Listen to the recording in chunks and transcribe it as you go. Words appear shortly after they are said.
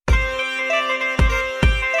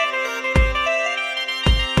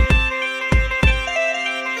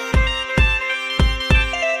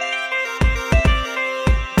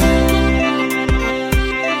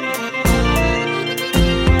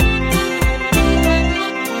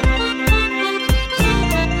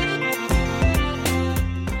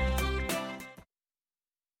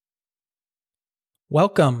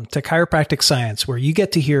Welcome to Chiropractic Science, where you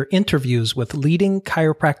get to hear interviews with leading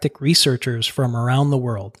chiropractic researchers from around the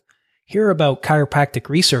world. Hear about chiropractic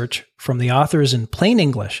research from the authors in plain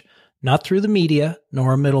English, not through the media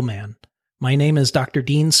nor a middleman. My name is Dr.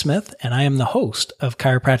 Dean Smith, and I am the host of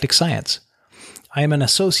Chiropractic Science. I am an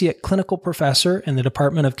associate clinical professor in the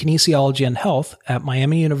Department of Kinesiology and Health at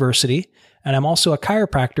Miami University, and I'm also a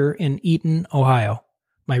chiropractor in Eaton, Ohio.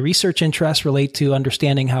 My research interests relate to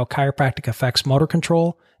understanding how chiropractic affects motor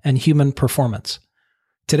control and human performance.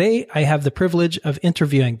 Today, I have the privilege of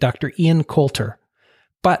interviewing Dr. Ian Coulter.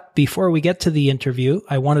 But before we get to the interview,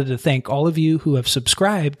 I wanted to thank all of you who have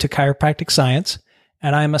subscribed to Chiropractic Science,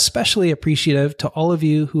 and I am especially appreciative to all of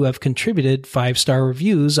you who have contributed 5-star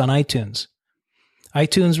reviews on iTunes.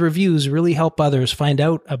 iTunes reviews really help others find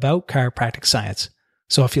out about chiropractic science.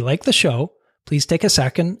 So if you like the show, please take a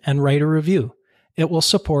second and write a review. It will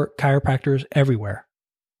support chiropractors everywhere.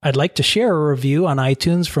 I'd like to share a review on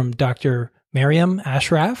iTunes from Dr. Mariam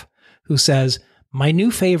Ashraf, who says, "My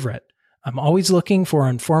new favorite. I'm always looking for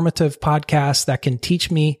informative podcasts that can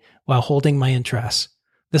teach me while holding my interests.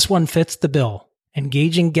 This one fits the bill.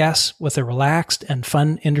 Engaging guests with a relaxed and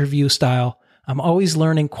fun interview style. I'm always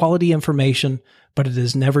learning quality information, but it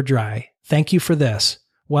is never dry. Thank you for this."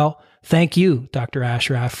 Well, thank you, Dr.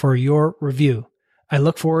 Ashraf, for your review. I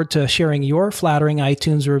look forward to sharing your flattering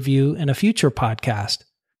iTunes review in a future podcast.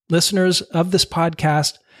 Listeners of this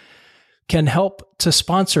podcast can help to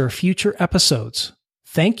sponsor future episodes.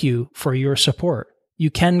 Thank you for your support. You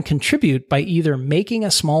can contribute by either making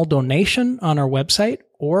a small donation on our website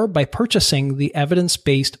or by purchasing the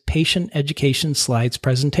evidence-based patient education slides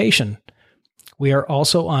presentation. We are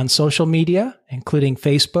also on social media, including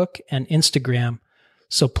Facebook and Instagram,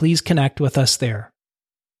 so please connect with us there.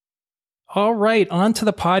 All right, on to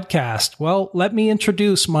the podcast. Well, let me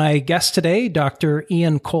introduce my guest today, Dr.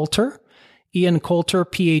 Ian Coulter. Ian Coulter,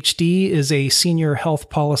 PhD, is a senior health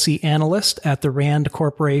policy analyst at the RAND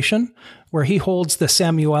Corporation, where he holds the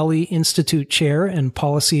Samueli Institute Chair in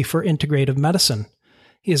Policy for Integrative Medicine.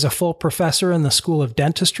 He is a full professor in the School of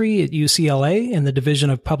Dentistry at UCLA in the Division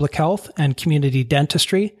of Public Health and Community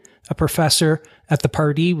Dentistry, a professor at the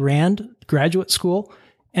Pardee Rand Graduate School,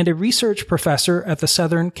 and a research professor at the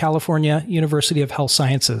Southern California University of Health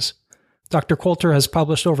Sciences. Dr. Coulter has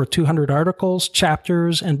published over 200 articles,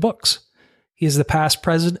 chapters, and books. He is the past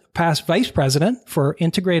vice president for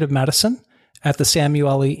integrative medicine at the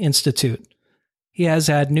Samueli Institute. He has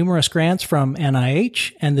had numerous grants from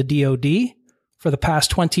NIH and the DoD. For the past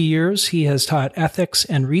 20 years, he has taught ethics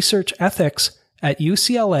and research ethics at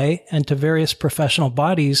UCLA and to various professional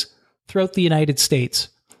bodies throughout the United States.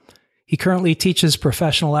 He currently teaches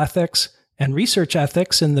professional ethics and research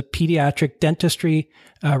ethics in the pediatric dentistry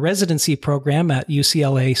residency program at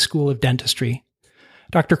UCLA School of Dentistry.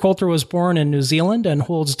 Dr. Coulter was born in New Zealand and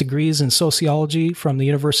holds degrees in sociology from the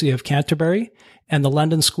University of Canterbury and the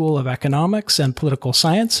London School of Economics and Political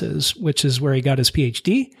Sciences, which is where he got his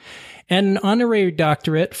PhD, and an honorary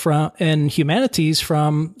doctorate in humanities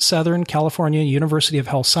from Southern California University of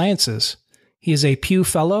Health Sciences. He is a Pew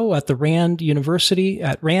Fellow at the Rand University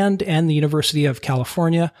and the University of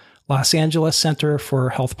California, Los Angeles Center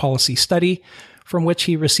for Health Policy Study, from which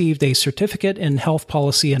he received a certificate in health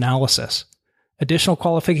policy analysis. Additional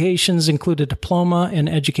qualifications include a diploma in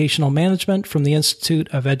educational management from the Institute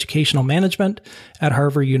of Educational Management at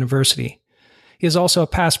Harvard University. He is also a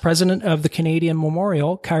past president of the Canadian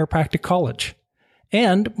Memorial Chiropractic College.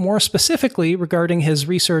 And more specifically, regarding his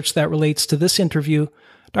research that relates to this interview,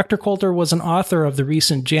 Dr. Coulter was an author of the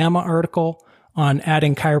recent JAMA article on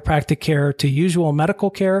adding chiropractic care to usual medical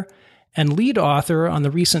care and lead author on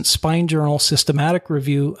the recent Spine Journal systematic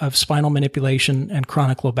review of spinal manipulation and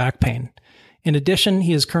chronic low back pain. In addition,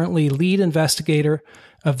 he is currently lead investigator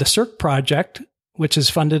of the CIRC project, which is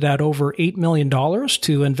funded at over $8 million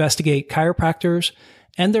to investigate chiropractors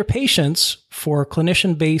and their patients for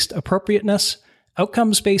clinician-based appropriateness,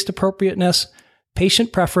 outcomes-based appropriateness,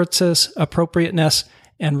 patient preferences appropriateness,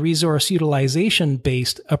 and resource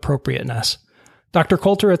utilization-based appropriateness. Dr.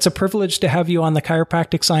 Coulter, it's a privilege to have you on the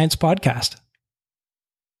Chiropractic Science podcast.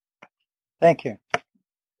 Thank you.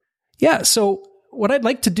 Yeah, so what I'd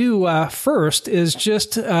like to do first is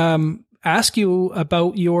just ask you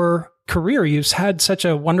about your career. You've had such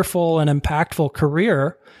a wonderful and impactful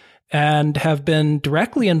career and have been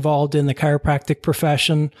directly involved in the chiropractic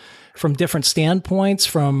profession from different standpoints,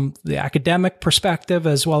 from the academic perspective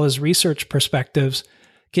as well as research perspectives.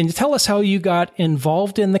 Can you tell us how you got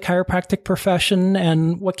involved in the chiropractic profession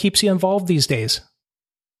and what keeps you involved these days?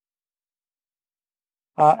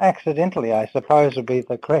 Accidentally, I suppose, would be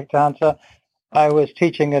the correct answer. I was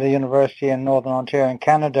teaching at a university in Northern Ontario in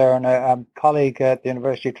Canada, and a colleague at the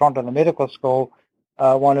University of Toronto in the medical school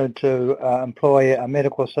wanted to employ a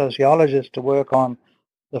medical sociologist to work on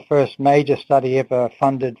the first major study ever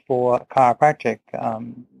funded for chiropractic.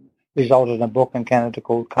 Resulted in a book in Canada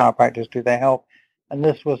called Chiropractors Do They Help? And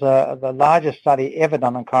this was the largest study ever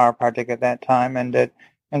done on chiropractic at that time, and it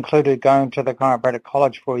included going to the chiropractic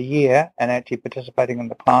college for a year and actually participating in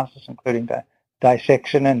the classes, including the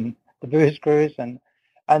dissection and the booze cruise, and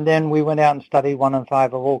then we went out and studied 1 in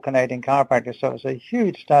 5 of all Canadian chiropractors. So it was a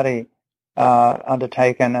huge study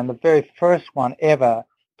undertaken, and the very first one ever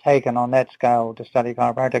taken on that scale to study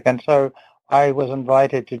chiropractic. And so I was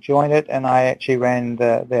invited to join it, and I actually ran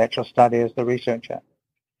the actual study as the researcher.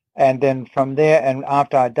 And then from there, and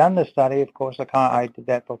after I'd done the study, of course, I did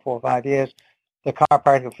that for 4 or 5 years, the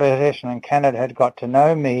Chiropractic Federation in Canada had got to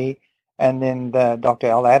know me, and then Dr.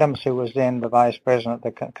 Al Adams, who was then the vice president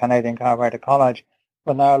of the Canadian Chiropractic College,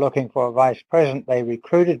 when they were looking for a vice president, they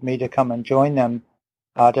recruited me to come and join them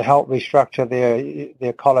to help restructure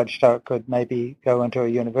their college so it could maybe go into a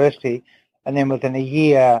university. And then within a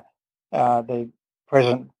year, the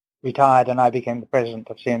president retired, and I became the president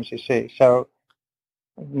of CMCC. So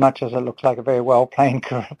much as it looks like a very well-planned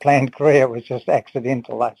career, it was just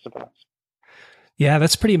accidental, I suppose. Yeah,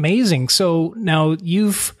 that's pretty amazing. So now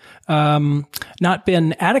you've not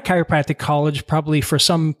been at a chiropractic college probably for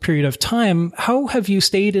some period of time. How have you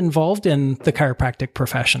stayed involved in the chiropractic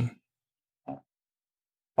profession?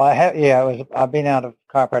 Well, I've been out of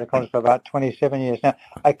chiropractic college for about 27 years now.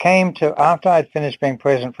 After I'd finished being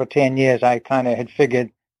president for 10 years, I kind of had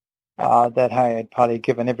figured that I had probably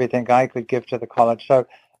given everything I could give to the college. So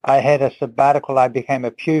I had a sabbatical. I became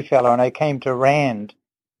a Pew Fellow, and I came to RAND,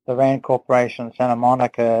 the RAND Corporation in Santa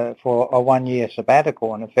Monica, for a 1-year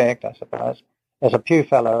sabbatical, in effect, I suppose, as a Pew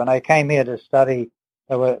Fellow. And I came here to study.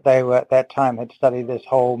 They were at that time had studied this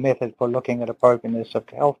whole method for looking at appropriateness of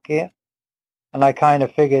healthcare. And I kind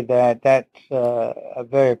of figured that that's a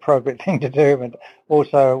very appropriate thing to do, but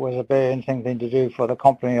also it was a very interesting thing to do for the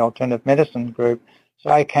Complementary Alternative Medicine group. So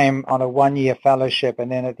I came on a 1-year fellowship, and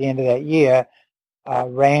then at the end of that year,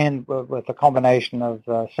 RAND, with a combination of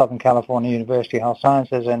Southern California University Health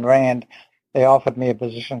Sciences and RAND, they offered me a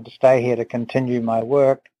position to stay here to continue my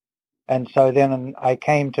work. And so then I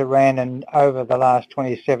came to RAND, and over the last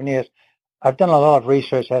 27 years, I've done a lot of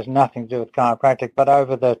research that has nothing to do with chiropractic, but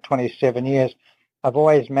over the 27 years, I've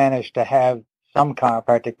always managed to have some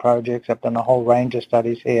chiropractic projects. I've done a whole range of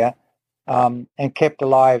studies here, and kept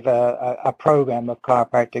alive a program of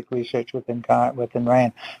chiropractic research within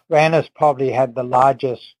RAND. RAND has probably had the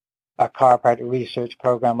largest chiropractic research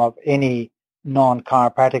program of any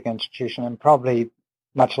non-chiropractic institution, and probably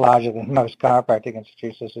much larger than most chiropractic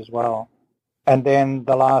institutions as well. And then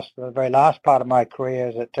the very last part of my career,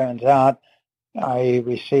 as it turns out, I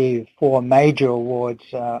received 4 major awards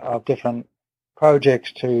of different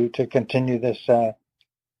projects to continue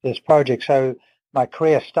this project. So my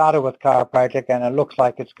career started with chiropractic, and it looks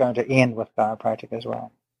like it's going to end with chiropractic as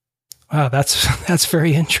well. Wow, that's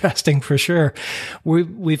very interesting for sure.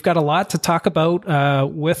 We've got a lot to talk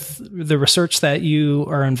about with the research that you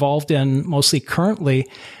are involved in, mostly currently.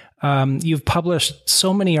 You've published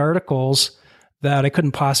so many articles that I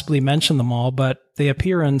couldn't possibly mention them all, but they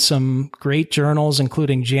appear in some great journals,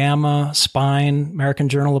 including JAMA, Spine, American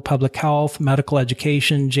Journal of Public Health, Medical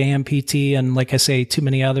Education, JMPT, and like I say, too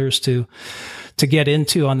many others to get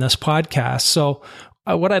into on this podcast. So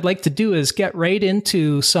what I'd like to do is get right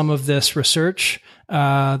into some of this research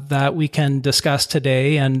that we can discuss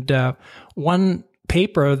today. And one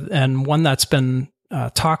paper, and one that's been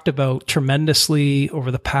talked about tremendously over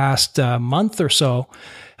the past month or so,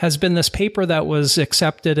 has been this paper that was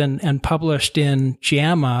accepted and published in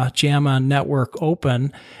JAMA Network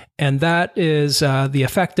Open. And that is the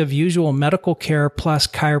effect of usual medical care plus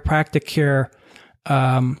chiropractic care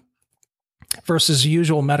versus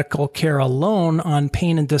usual medical care alone on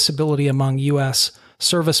pain and disability among U.S.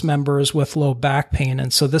 service members with low back pain.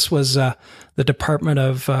 And so this was the Department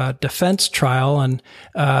of Defense trial. And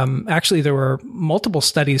actually, there were multiple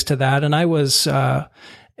studies to that. And I was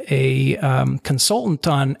a consultant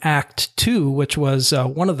on Act 2, which was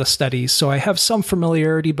one of the studies. So I have some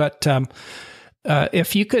familiarity, but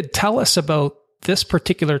if you could tell us about this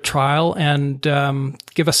particular trial and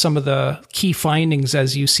give us some of the key findings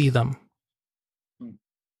as you see them.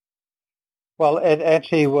 Well, it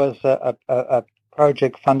actually was a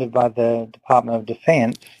project funded by the Department of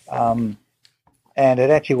Defense, and it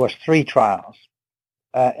actually was 3 trials.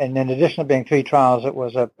 And in addition to being 3 trials, it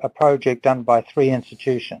was a project done by 3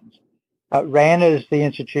 institutions. RAN is the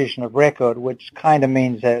institution of record, which kind of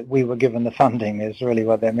means that we were given the funding, is really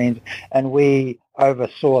what that means. And we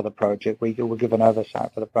oversaw the project. We were given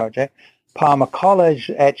oversight for the project. Palmer College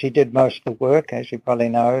actually did most of the work, as you probably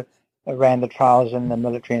know, ran the trials in the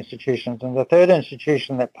military institutions. And the third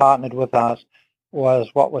institution that partnered with us was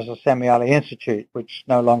what was the Samueli Institute, which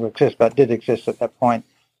no longer exists, but did exist at that point,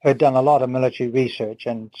 who had done a lot of military research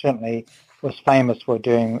and certainly was famous for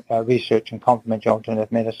doing research in complementary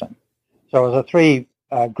alternative medicine. So it was a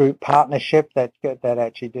three-group partnership that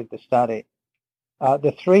actually did the study.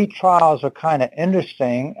 The three trials were kind of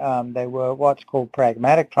interesting. They were what's called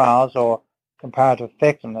pragmatic trials or comparative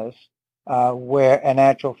effectiveness, where in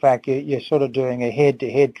actual fact you're sort of doing a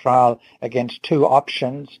head-to-head trial against two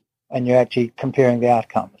options and you're actually comparing the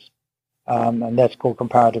outcomes. And that's called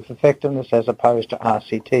comparative effectiveness as opposed to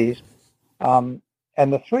RCTs.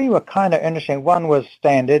 And the three were kind of interesting. One was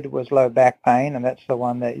standard, was low back pain, and that's the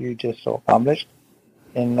one that you just saw published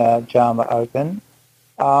in JAMA Open.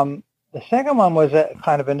 The second one was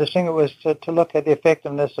kind of interesting. It was to look at the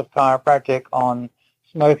effectiveness of chiropractic on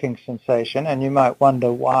smoking cessation, and you might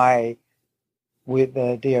wonder why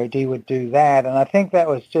the DoD would do that. And I think that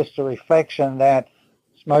was just a reflection that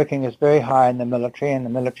smoking is very high in the military, and the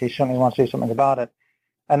military certainly wants to do something about it.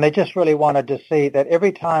 And they just really wanted to see that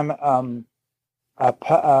every time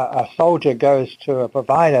a soldier goes to a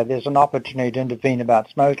provider, there's an opportunity to intervene about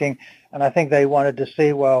smoking. And I think they wanted to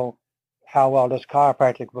see, well, how well does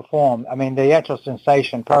chiropractic perform? I mean, the actual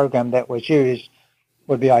sensation program that was used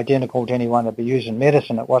would be identical to any one that would be used in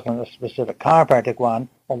medicine. It wasn't a specific chiropractic one,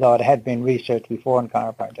 although it had been researched before in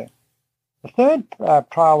chiropractic. The third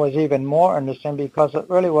trial was even more interesting because it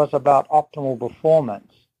really was about optimal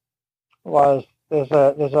performance. There's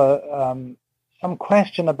some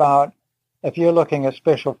question about if you're looking at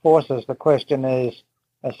special forces, the question is,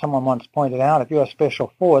 as someone once pointed out, if you're a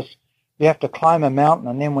special force, you have to climb a mountain,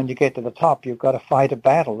 and then when you get to the top, you've got to fight a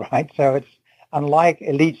battle, right? So it's unlike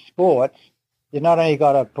elite sports. You've not only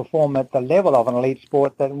got to perform at the level of an elite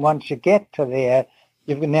sport, but once you get to there,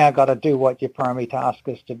 you've now got to do what your primary task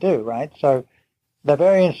is to do, right? So they're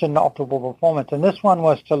very interested in optimal performance. And this one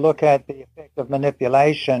was to look at the effect of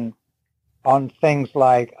manipulation on things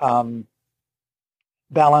like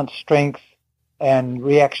balance, strength, and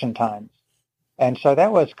reaction times. And so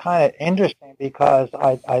that was kind of interesting because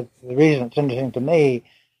the reason it's interesting to me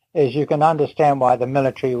is you can understand why the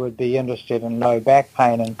military would be interested in low back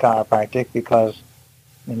pain in chiropractic because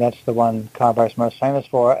that's the one chiropractic is most famous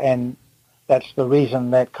for. And that's the reason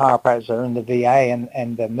that chiropractors are in the VA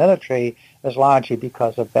and the military is largely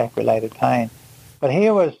because of back-related pain. But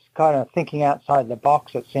here was kind of thinking outside the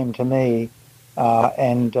box, it seemed to me,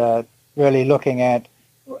 and really looking at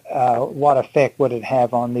what effect would it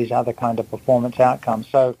have on these other kind of performance outcomes.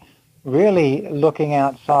 So really looking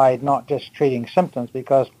outside, not just treating symptoms,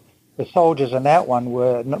 because the soldiers in that one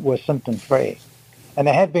were symptom-free. And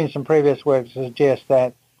there had been some previous work to suggest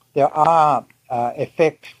that there are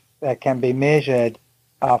effects that can be measured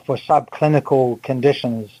for subclinical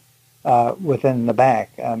conditions within the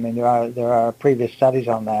back. I mean, there are previous studies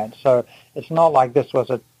on that. So it's not like this was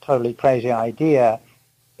a totally crazy idea,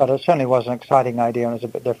 but it certainly was an exciting idea and it was a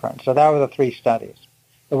bit different. So that were the three studies.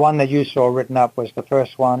 The one that you saw written up was the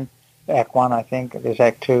first one, Act 1, I think. There's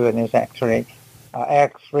Act 2 and there's Act 3.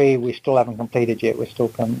 Act 3 we still haven't completed yet. We're still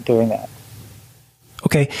doing that.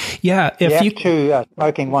 Okay, yeah. If the Act 2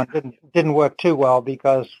 smoking one didn't work too well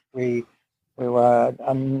because we were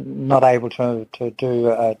not able to do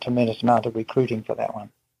a tremendous amount of recruiting for that one.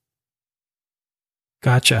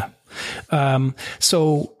 Gotcha.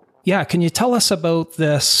 So, yeah, can you tell us about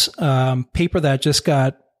this paper that just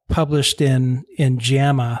got published in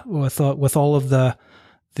JAMA with all of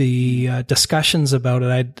the discussions about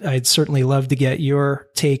it? I'd certainly love to get your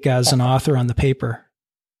take as an author on the paper.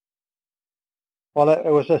 Well, it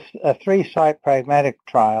was a 3-site pragmatic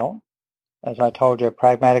trial. As I told you, a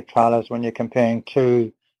pragmatic trial is when you're comparing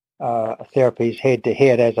two therapies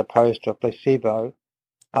head-to-head as opposed to a placebo.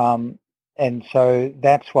 And so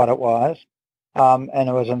that's what it was. And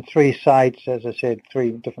it was in 3 sites, as I said,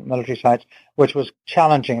 3 different military sites, which was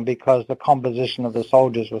challenging because the composition of the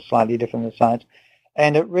soldiers was slightly different in the sites.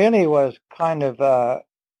 And it really was kind of,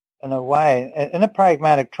 in a way, in a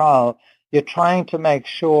pragmatic trial, you're trying to make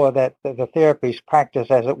sure that the therapy is practiced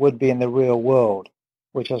as it would be in the real world,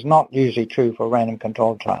 which is not usually true for random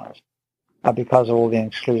controlled trials because of all the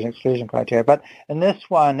exclusion criteria. But in this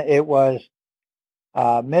one, it was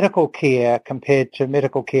medical care compared to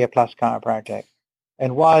medical care plus chiropractic.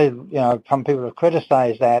 And while, some people have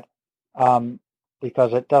criticized that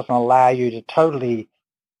because it doesn't allow you to totally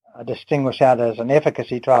distinguish out as an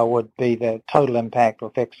efficacy trial would be the total impact or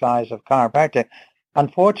effect size of chiropractic.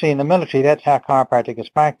 Unfortunately, in the military, that's how chiropractic is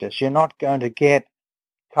practiced. You're not going to get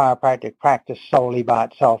chiropractic practice solely by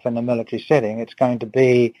itself in the military setting. It's going to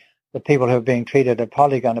be the people who are being treated are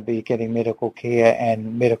probably going to be getting medical care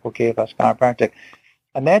and medical care plus chiropractic.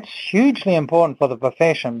 And that's hugely important for the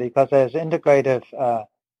profession because as integrative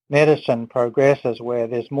medicine progresses, where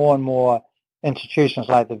there's more and more institutions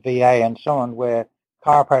like the VA and so on, where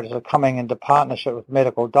chiropractors are coming into partnership with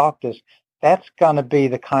medical doctors, that's going to be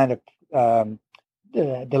the kind of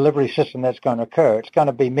delivery system that's going to occur. It's going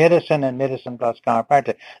to be medicine and medicine plus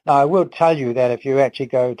chiropractic. Now, I will tell you that if you actually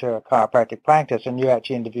go to a chiropractic practice and you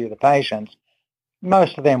actually interview the patients,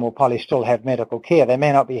 most of them will probably still have medical care. They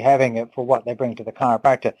may not be having it for what they bring to the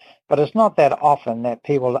chiropractor, but it's not that often that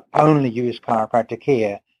people only use chiropractic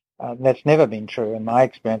care. That's never been true in my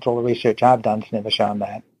experience. All the research I've done has never shown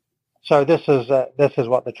that. So this is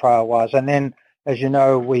what the trial was. And then, as you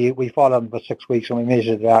know, we followed them for 6 weeks and we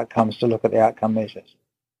measured the outcomes to look at the outcome measures.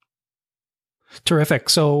 Terrific.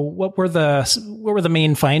 So what were the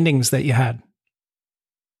main findings that you had?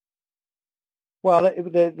 Well,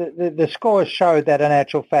 the scores showed that in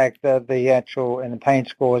actual fact, the actual in the pain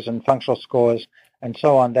scores and functional scores and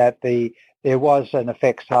so on, that there was an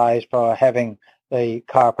effect size for having the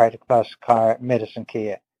chiropractic plus medicine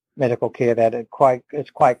care, medical care, that it's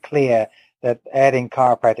quite clear that adding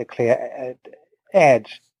chiropractic care adds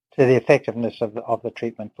to the effectiveness of the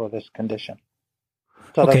treatment for this condition.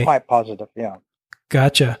 So Okay. They're quite positive, yeah.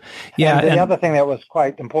 Gotcha. Yeah. And the other thing that was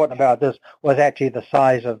quite important about this was actually the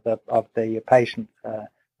size of the patients.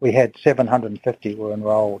 We had 750 were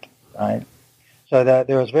enrolled, right? So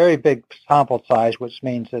there was very big sample size, which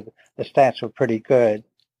means that the stats were pretty good.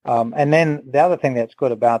 And then the other thing that's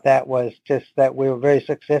good about that was just that we were very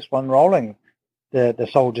successful enrolling the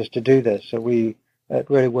soldiers to do this. So it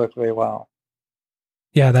really worked very well.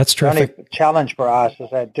 Yeah, that's terrific. The only challenge for us is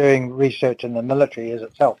that doing research in the military is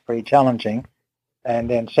itself pretty challenging. And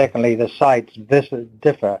then secondly, the sites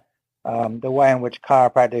differ. The way in which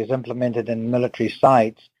chiropractic is implemented in military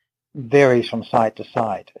sites varies from site to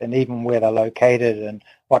site. And even where they're located and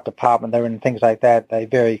what department they're in, things like that, they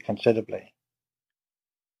vary considerably.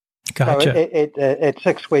 Gotcha. So at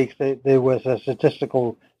 6 weeks, there was a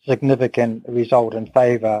statistical significant result in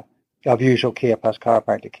favor of usual care plus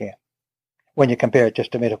chiropractic care when you compare it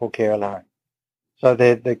just to medical care alone. So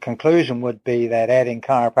the conclusion would be that adding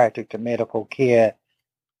chiropractic to medical care,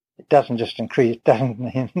 it doesn't just increase.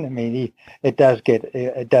 It does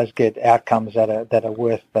get outcomes that are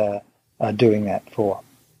worth doing that for.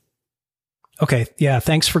 Okay, yeah.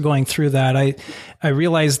 Thanks for going through that. I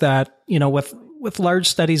realize that with large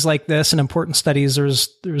studies like this and important studies,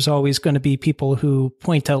 there's always going to be people who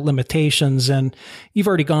point out limitations, and you've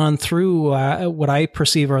already gone through what I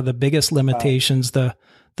perceive are the biggest limitations, the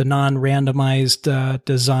non-randomized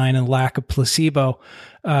design and lack of placebo.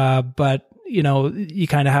 But you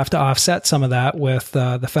kind of have to offset some of that with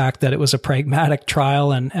the fact that it was a pragmatic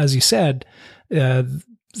trial, and as you said,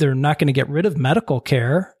 they're not going to get rid of medical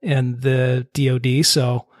care in the DoD,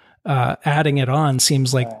 so adding it on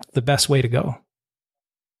seems like the best way to go.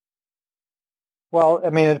 Well,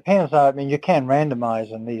 it depends. You can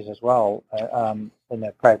randomize in these as well in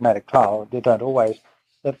a pragmatic trial. They don't always.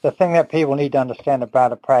 The thing that people need to understand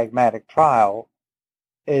about a pragmatic trial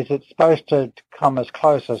is it's supposed to come as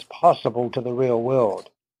close as possible to the real world.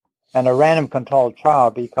 And a random controlled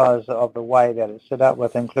trial, because of the way that it's set up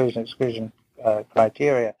with inclusion-exclusion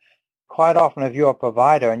criteria, quite often if you're a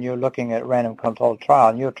provider and you're looking at a random controlled trial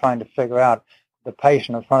and you're trying to figure out the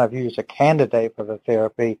patient in front of you is a candidate for the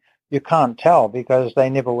therapy, you can't tell because they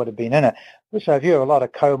never would have been in it. So if you have a lot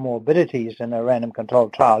of comorbidities in a random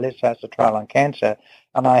controlled trial, let's say it's a trial on cancer,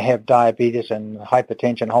 and I have diabetes and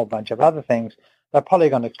hypertension, a whole bunch of other things, they're probably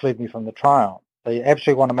going to exclude me from the trial. They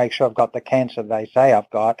absolutely want to make sure I've got the cancer they say I've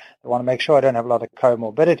got. They want to make sure I don't have a lot of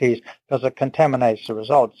comorbidities because it contaminates the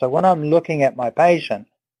results. So when I'm looking at my patient,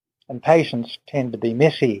 and patients tend to be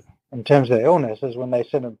messy in terms of their illnesses, when they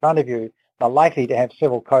sit in front of you, they're likely to have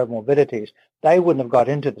several comorbidities. They wouldn't have got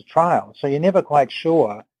into the trial. So you're never quite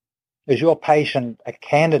sure, is your patient a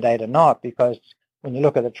candidate or not? Because when you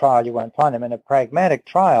look at the trial, you won't find them. In a pragmatic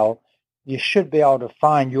trial, you should be able to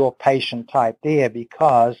find your patient type there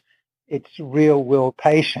because it's real-world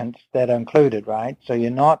patients that are included, right? So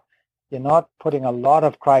you're not putting a lot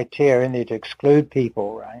of criteria in there to exclude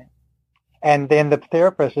people, right? And then the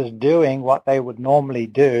therapist is doing what they would normally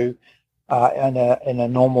do in a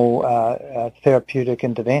normal therapeutic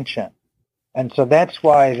intervention. And so that's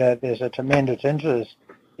why there's a tremendous interest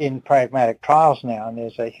in pragmatic trials now, and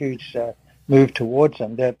there's a huge move towards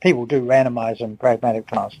them. People do randomize in pragmatic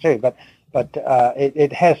trials too, but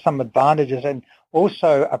it has some advantages. And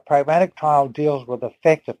also a pragmatic trial deals with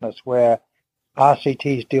effectiveness where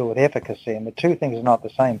RCTs deal with efficacy, and the two things are not the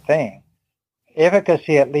same thing.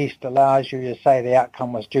 Efficacy at least allows you to say the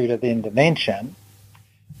outcome was due to the intervention.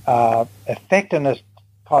 Effectiveness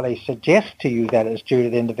probably suggests to you that it's due to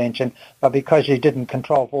the intervention, but because you didn't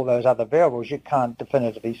control for all those other variables, you can't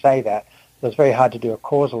definitively say that. So it's very hard to do a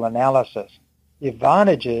causal analysis. The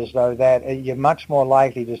advantage is, though, that you're much more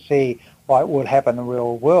likely to see what would happen in the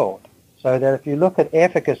real world. So that if you look at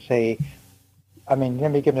efficacy, I mean,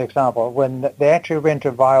 let me give an example. When the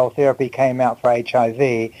antiretroviral therapy came out for HIV,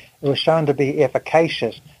 it was shown to be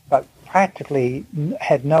efficacious, but practically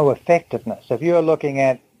had no effectiveness. If you're looking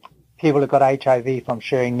at people who got HIV from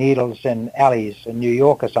sharing needles in alleys in New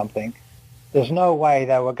York or something, there's no way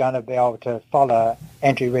they were going to be able to follow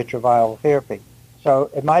antiretroviral therapy.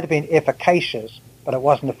 So it might have been efficacious, but it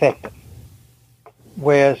wasn't effective.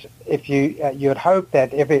 Whereas if you'd hope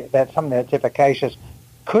that something that's efficacious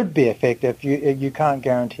could be effective, you can't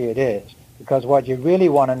guarantee it is, because what you really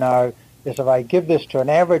want to know is if I give this to an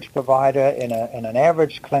average provider in an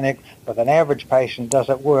average clinic with an average patient, does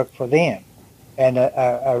it work for them? And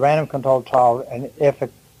a random controlled trial, an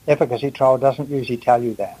efficacy trial, doesn't usually tell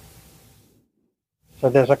you that. So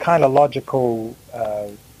there's a kind of logical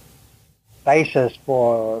basis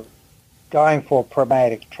for going for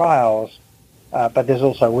pragmatic trials, but there's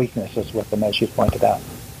also weaknesses with them, as you pointed out.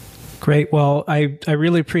 Great. Well, I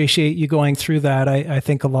really appreciate you going through that. I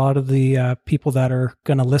think a lot of the people that are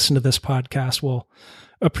going to listen to this podcast will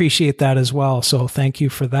appreciate that as well. So thank you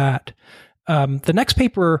for that. The next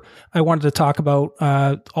paper I wanted to talk about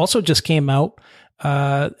also just came out,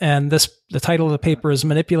 and the title of the paper is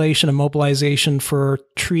Manipulation and Mobilization for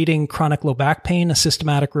Treating Chronic Low Back Pain, a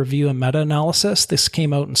Systematic Review and Meta-Analysis. This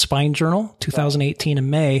came out in Spine Journal, 2018 in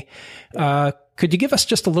May. Could you give us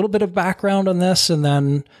just a little bit of background on this, and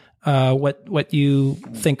then what you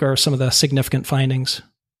think are some of the significant findings?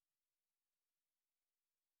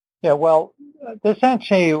 Yeah, well, this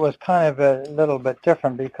actually was kind of a little bit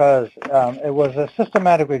different because it was a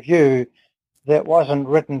systematic review that wasn't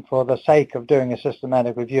written for the sake of doing a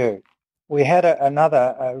systematic review. We had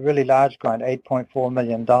another really large grant, $8.4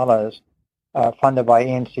 million, funded by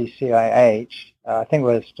NCCIH. I think it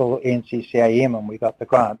was still NCCIM when we got the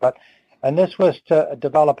grant. And this was to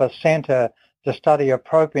develop a center to study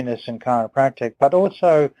appropriateness in chiropractic, but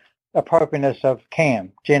also appropriateness of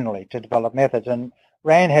CAM generally to develop methods. And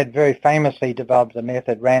Rand had very famously developed a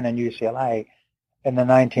method, Rand and UCLA, in the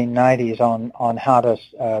 1990s on how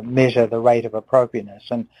to measure the rate of appropriateness.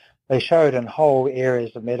 And they showed in whole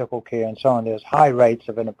areas of medical care and so on, there's high rates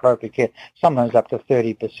of inappropriate care, sometimes up to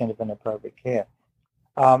 30% of inappropriate care.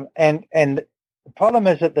 And the problem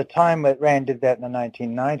is at the time that Rand did that in the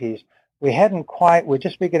 1990s, we're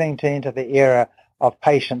just beginning to enter the era of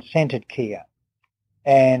patient-centered care.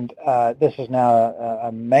 And this is now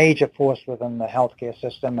a major force within the healthcare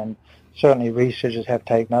system, and certainly researchers have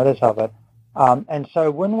taken notice of it. And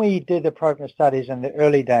so when we did appropriateness studies in the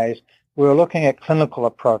early days, we were looking at clinical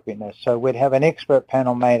appropriateness. So we'd have an expert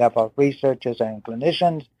panel made up of researchers and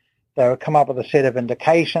clinicians. They would come up with a set of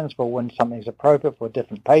indications for when something's appropriate for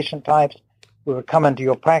different patient types. We would come into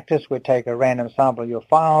your practice, we'd take a random sample of your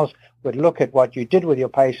files, we'd look at what you did with your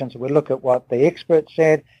patients, we'd look at what the expert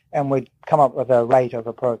said, and we'd come up with a rate of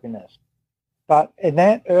appropriateness. But in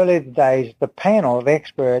that early days, the panel of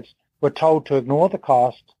experts were told to ignore the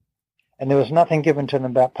cost, and there was nothing given to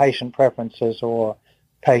them about patient preferences or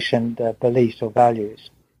patient beliefs or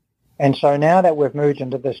values. And so now that we've moved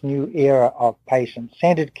into this new era of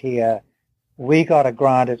patient-centered care, we got a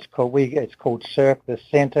grant. It's called CIRC, the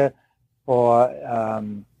Center for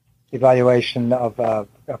Evaluation of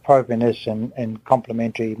Appropriateness in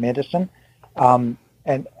Complementary Medicine.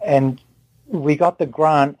 And we got the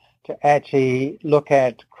grant to actually look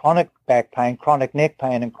at chronic back pain, chronic neck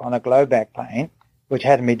pain, and chronic low back pain, which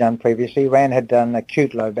hadn't been done previously. Rand had done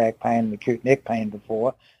acute low back pain and acute neck pain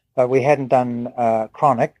before, but we hadn't done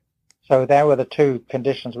chronic. So they were the two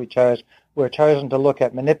conditions we chose. We were chosen to look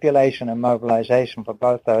at manipulation and mobilization for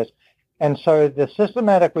both those. And so the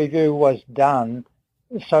systematic review was done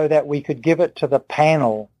so that we could give it to the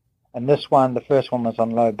panel. And this one, the first one was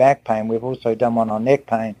on low back pain. We've also done one on neck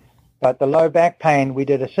pain. But the low back pain, we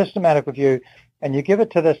did a systematic review, and you give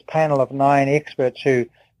it to this panel of 9 experts who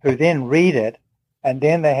then read it, and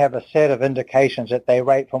then they have a set of indications that they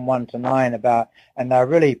rate from 1 to 9 about, and they're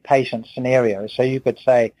really patient scenarios. So you could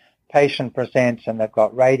say patient presents and they've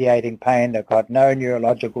got radiating pain, they've got no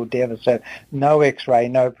neurological deficit, no x-ray,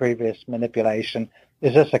 no previous manipulation.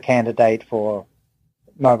 Is this a candidate for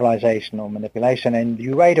mobilization or manipulation, and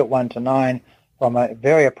you rate it 1 to 9 from a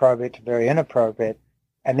very appropriate to very inappropriate,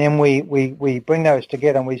 and then we bring those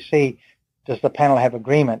together and we see, does the panel have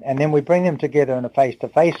agreement? And then we bring them together in a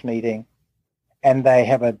face-to-face meeting, and they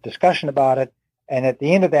have a discussion about it, and at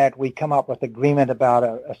the end of that, we come up with agreement about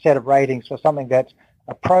a set of ratings for something that's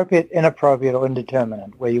appropriate, inappropriate, or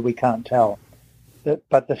indeterminate, where we can't tell.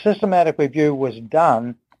 But the systematic review was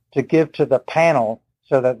done to give to the panel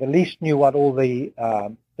so that they at least knew what all the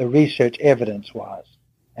research evidence was.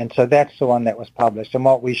 And so that's the one that was published. And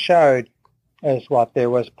what we showed is what there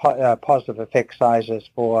was positive effect sizes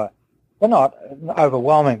for, well, not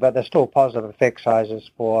overwhelming, but there's still positive effect sizes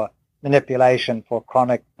for manipulation for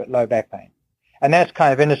chronic low back pain. And that's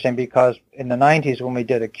kind of interesting because in the 90s when we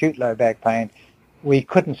did acute low back pain, we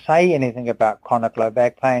couldn't say anything about chronic low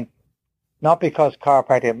back pain, not because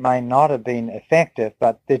chiropractic may not have been effective,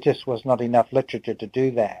 but there just was not enough literature to do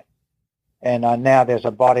that. And now there's a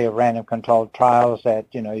body of random controlled trials that,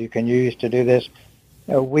 you can use to do this.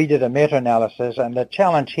 We did a meta-analysis, and the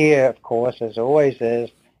challenge here, of course, as always is,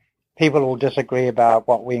 people will disagree about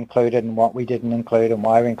what we included and what we didn't include and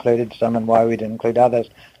why we included some and why we didn't include others.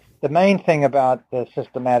 The main thing about the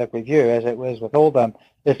systematic review, as it was with all of them,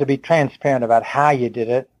 is to be transparent about how you did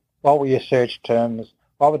it, what were your search terms,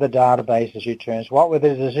 what were the databases you chose, what were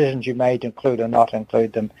the decisions you made to include or not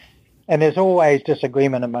include them. And there's always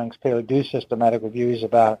disagreement amongst people who do systematic reviews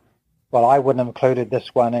about, well, I wouldn't have included this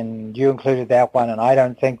one and you included that one, and I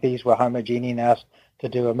don't think these were homogeneous enough to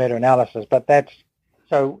do a meta-analysis. But that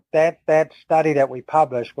study that we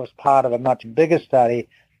published was part of a much bigger study,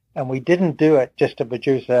 and we didn't do it just to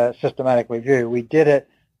produce a systematic review. We did it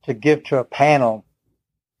to give to a panel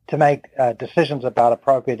to make decisions about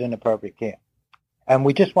appropriate and inappropriate care. And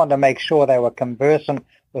we just wanted to make sure they were conversant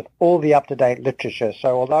with all the up-to-date literature.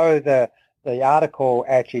 So although the article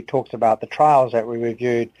actually talks about the trials that we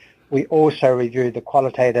reviewed, we also reviewed the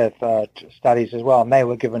qualitative studies as well, and they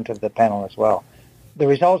were given to the panel as well. The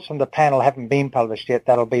results from the panel haven't been published yet.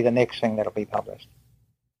 That'll be the next thing that'll be published.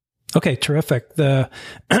 Okay, terrific.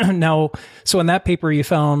 Now, so in that paper, you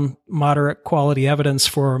found moderate quality evidence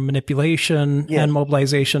for manipulation and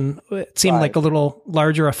mobilization. It seemed like a little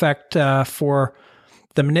larger effect for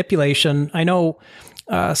the manipulation. I know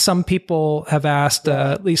some people have asked,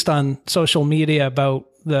 at least on social media, about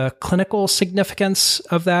the clinical significance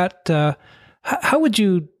of that. How would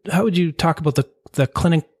you talk about the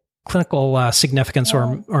clinical significance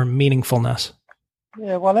or meaningfulness?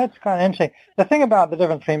 Yeah, well, that's kind of interesting. The thing about the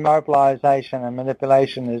difference between mobilization and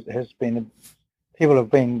manipulation has been, people have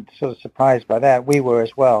been sort of surprised by that. We were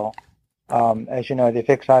as well. As you know, the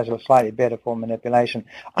effect size was slightly better for manipulation.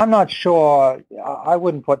 I'm not sure. I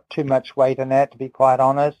wouldn't put too much weight on that, to be quite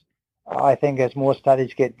honest. I think as more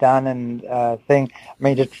studies get done and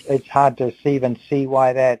it's hard to even see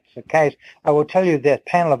why that's the case. I will tell you that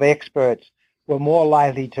panel of experts were more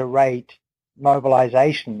likely to rate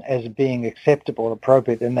mobilization as being acceptable,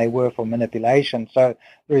 appropriate than they were for manipulation. So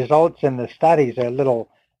the results in the studies are a little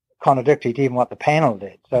contradictory to even what the panel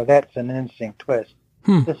did. So that's an interesting twist.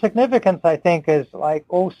 The significance, I think, is like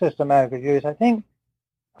all systematic reviews. I think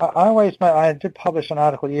I did publish an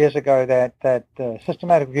article years ago that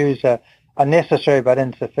systematic reviews are necessary but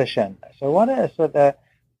insufficient. So what is that?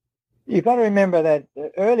 You've got to remember that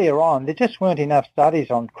earlier on there just weren't enough studies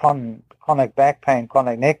on chronic back pain,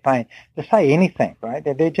 chronic neck pain to say anything, right?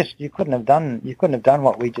 You couldn't have done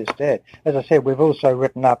what we just did. As I said, we've also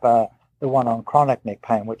written up the one on chronic neck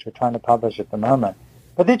pain, which we're trying to publish at the moment.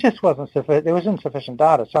 But there just wasn't there was insufficient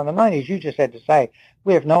data. So in the 90s, you just had to say,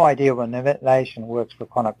 we have no idea whether manipulation works for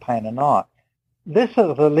chronic pain or not. This is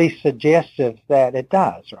at least suggestive that it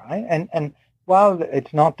does, right? And while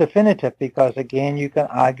it's not definitive, because again, you can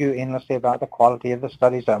argue endlessly about the quality of the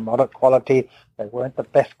studies. They're moderate quality. They weren't the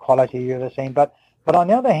best quality you've ever seen. But on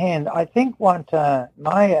the other hand, I think what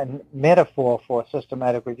my metaphor for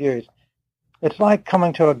systematic reviews, it's like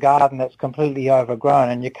coming to a garden that's completely overgrown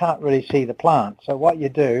and you can't really see the plant. So what you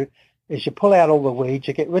do is you pull out all the weeds,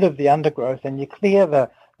 you get rid of the undergrowth, and you clear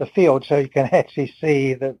the field so you can actually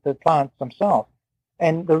see the plants themselves.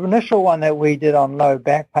 And the initial one that we did on low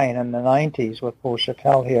back pain in the 90s with Paul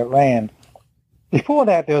Chappell here at RAND, before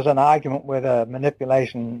that there was an argument whether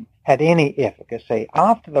manipulation had any efficacy.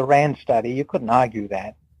 After the RAND study, you couldn't argue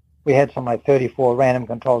that. We had something like 34 random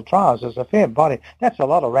controlled trials. There's a fair body. That's a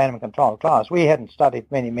lot of random controlled trials. We hadn't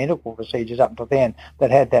studied many medical procedures up until then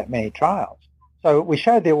that had that many trials. So we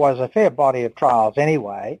showed there was a fair body of trials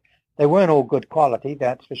anyway. They weren't all good quality,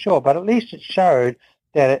 that's for sure, but at least it showed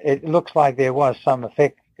that it looks like there was some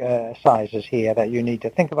effect sizes here that you need to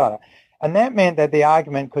think about. And that meant that the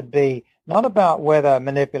argument could be not about whether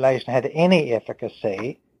manipulation had any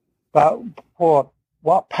efficacy, but for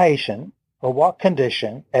what patient, for what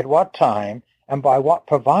condition, at what time, and by what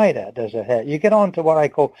provider does it have. You get on to what I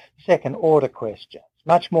call second-order questions,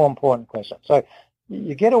 much more important questions. So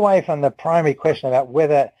you get away from the primary question about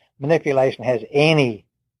whether manipulation has any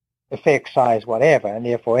effect size, whatever, and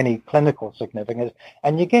therefore any clinical significance,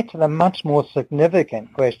 and you get to the much more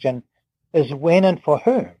significant question is when and for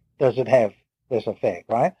whom does it have this effect,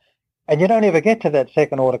 right? And you don't ever get to that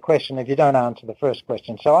second-order question if you don't answer the first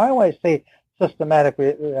question. So I always see systematic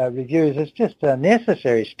reviews as just a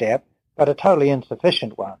necessary step, but a totally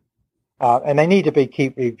insufficient one. And they need to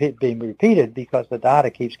keep being repeated because the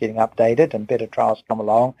data keeps getting updated and better trials come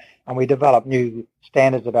along, and we develop new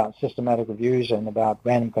standards about systematic reviews and about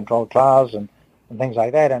random controlled trials and things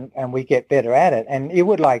like that, and we get better at it. And you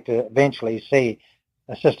would like to eventually see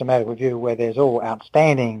a systematic review where there's all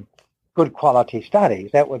outstanding, good quality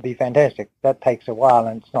studies. That would be fantastic. That takes a while,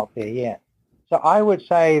 and it's not there yet. So I would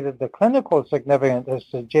say that the clinical significance is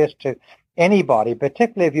to suggest to anybody,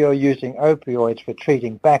 particularly if you're using opioids for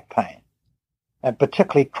treating back pain, and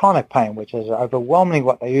particularly chronic pain, which is overwhelmingly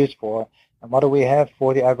what they use for. And what do we have?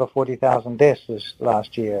 Over 40,000 deaths this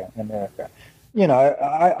last year in America. You know,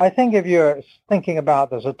 I think if you're thinking about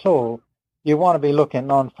this at all, you want to be looking at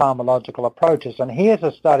non-pharmacological approaches. And here's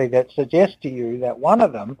a study that suggests to you that one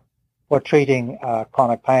of them for treating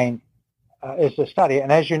chronic pain is the study.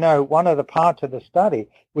 And as you know, one of the parts of the study,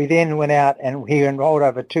 we then went out and we enrolled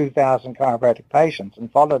over 2,000 chiropractic patients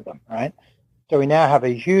and followed them, right? So we now have a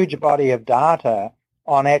huge body of data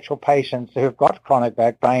on actual patients who have got chronic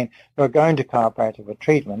back pain who are going to chiropractic for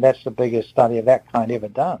treatment. That's the biggest study of that kind ever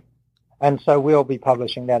done. And so we'll be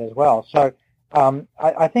publishing that as well. So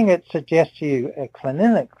I think it suggests to you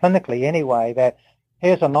clinically anyway that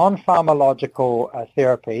here's a non-pharmacological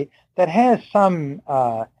therapy that has some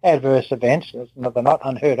adverse events. They're not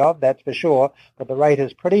unheard of, that's for sure, but the rate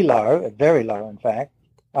is pretty low, very low in fact.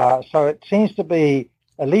 So it seems to be,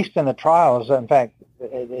 at least in the trials, in fact,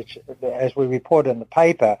 as we reported in the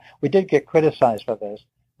paper, we did get criticized for this.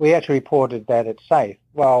 We actually reported that it's safe.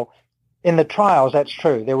 Well, in the trials, that's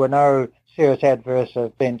true. There were no serious adverse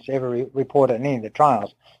events ever reported in any of the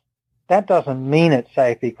trials. That doesn't mean it's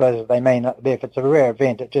safe because they may not, if it's a rare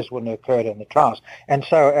event, it just wouldn't have occurred in the trials. And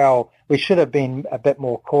so we should have been a bit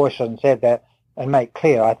more cautious and said that and make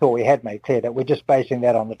clear, I thought we had made clear that we're just basing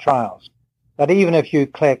that on the trials. But even if you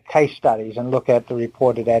collect case studies and look at the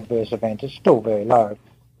reported adverse events, it's still very low.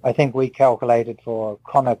 I think we calculated for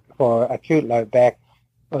acute low back,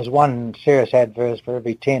 it was one serious adverse for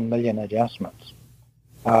every 10 million adjustments.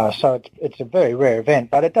 So it's a very rare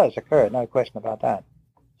event, but it does occur, no question about that.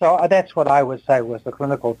 So that's what I would say was the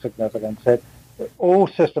clinical significance, that all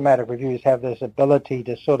systematic reviews have this ability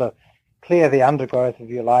to sort of clear the undergrowth, if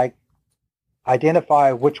you like,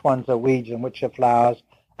 identify which ones are weeds and which are flowers,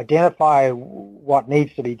 identify what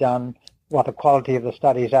needs to be done, what the quality of the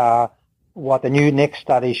studies are, what the new next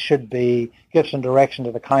studies should be, give some direction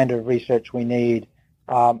to the kind of research we need,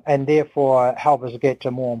 and therefore help us get to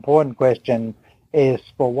a more important question is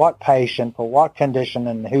for what patient, for what condition,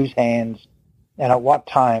 and whose hands, and at what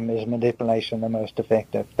time is manipulation the most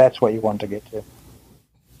effective. That's what you want to get to.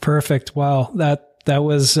 Perfect. Wow. That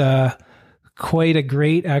was quite a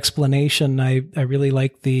great explanation. I really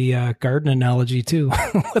like the garden analogy too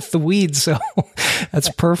with the weeds. So that's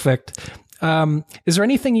perfect. Is there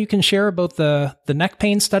anything you can share about the neck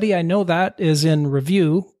pain study? I know that is in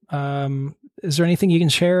review. Is there anything you can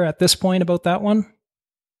share at this point about that one?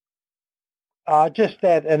 Just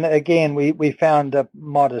that, and again, we found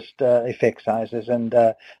modest effect sizes, and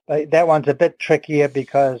that one's a bit trickier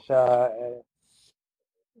because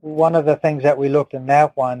one of the things that we looked in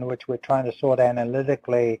that one, which we're trying to sort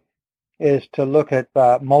analytically, is to look at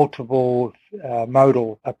multiple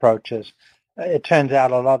modal approaches. It turns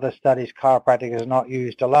out a lot of the studies chiropractic is not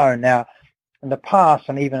used alone. Now, in the past,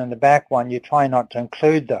 and even in the back one, you try not to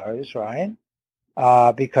include those, right?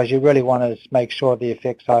 Because you really want to make sure the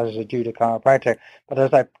effect sizes are due to chiropractic. But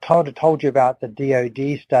as I told you about the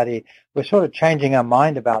DOD study, we're sort of changing our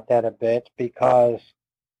mind about that a bit because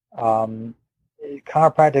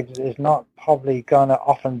chiropractic is not probably going to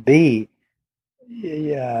often be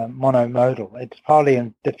monomodal. It's probably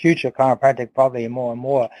in the future, chiropractic probably more and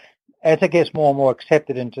more. As it gets more and more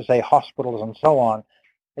accepted into, say, hospitals and so on,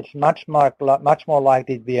 it's much more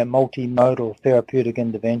likely to be a multimodal therapeutic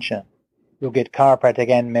intervention. You'll get chiropractic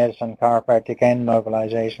and medicine, chiropractic and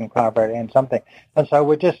mobilization, chiropractic and something. And so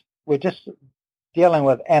we're just dealing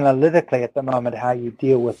with analytically at the moment how you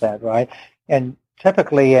deal with that, right? And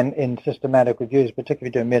typically in systematic reviews, particularly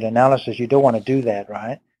doing meta-analysis, you don't want to do that,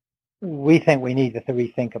 right? We think we need to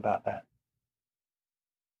rethink about that.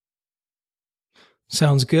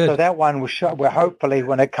 Sounds good. So that one we're hopefully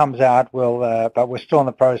when it comes out, but we're still in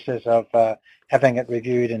the process of having it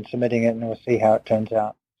reviewed and submitting it, and we'll see how it turns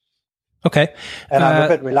out. Okay. And I'm a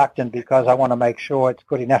bit reluctant because I want to make sure it's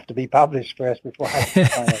good enough to be published first before I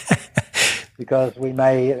sign it. Because we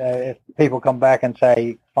may, if people come back and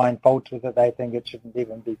say, find faults with it, they think it shouldn't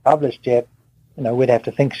even be published yet, we'd have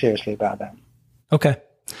to think seriously about that. Okay.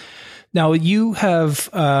 Now, you have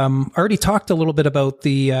already talked a little bit about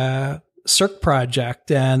the CIRC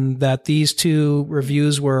project and that these two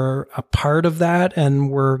reviews were a part of that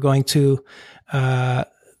and we're going to help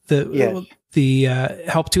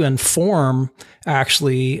to inform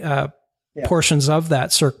actually portions of that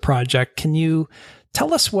CIRC project. Can you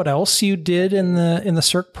tell us what else you did in the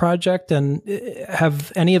CIRC project, and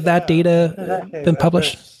have any of that data been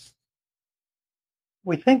published?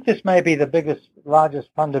 We think this may be the largest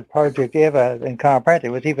funded project ever in chiropractic.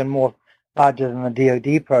 It was even more larger than the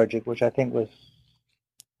DoD project, which I think was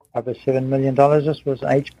over $7 million. This was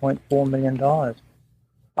 $8.4 million.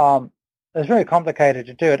 It was very complicated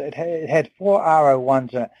to do it. It had 4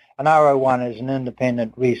 R01s. An R01 is an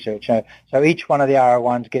independent research. So each one of the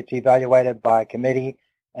R01s gets evaluated by a committee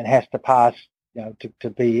and has to pass, to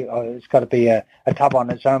be, it's got to be a tub on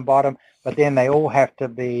its own bottom, but then they all have to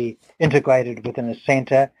be integrated within a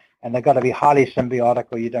center, and they've got to be highly symbiotic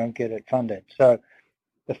or you don't get it funded. So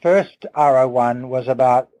the first R01 was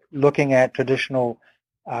about looking at traditional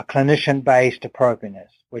clinician-based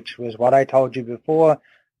appropriateness, which was what I told you before.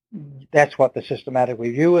 That's what the systematic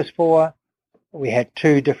review was for. We had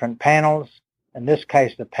 2 different panels. In this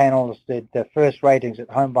case, the panels did the first ratings at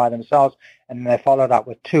home by themselves, and they followed up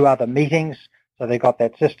with 2 other meetings. So they got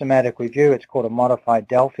that systematic review. It's called a modified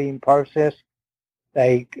Delphine process.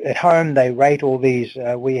 At home, they rate all these.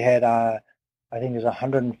 We had, I think it was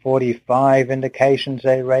 145 indications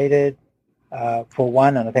they rated for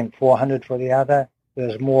one, and I think 400 for the other.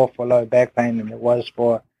 There's more for low back pain than there was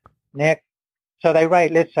for neck. So they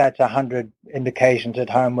rate, let's say it's 100 indications at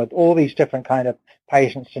home with all these different kind of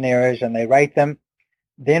patient scenarios, and they rate them.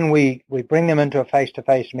 Then we bring them into a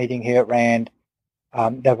face-to-face meeting here at RAND.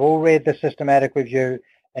 They've all read the systematic review,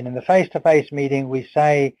 and in the face-to-face meeting, we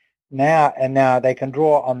say now they can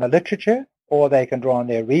draw on the literature, or they can draw on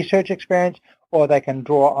their research experience, or they can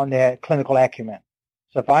draw on their clinical acumen.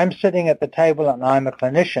 So if I'm sitting at the table and I'm a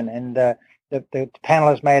clinician, and the panel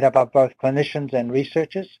is made up of both clinicians and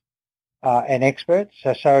researchers, and experts.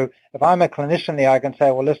 So if I'm a clinician there, I can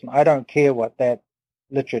say, well, listen, I don't care what that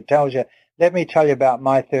literature tells you. Let me tell you about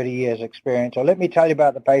my 30 years experience, or let me tell you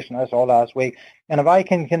about the patient I saw last week. And if I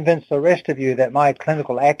can convince the rest of you that my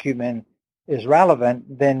clinical acumen is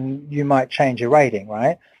relevant, then you might change your rating,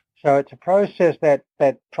 right? So it's a process that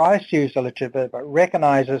tries to use the literature, but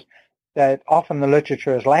recognizes that often the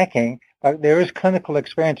literature is lacking, but there is clinical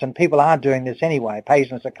experience, and people are doing this anyway.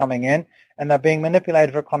 Patients are coming in, and they're being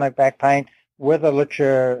manipulated for chronic back pain, whether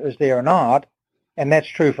literature is there or not, and that's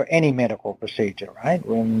true for any medical procedure, right?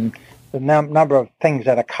 When the number of things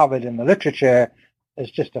that are covered in the literature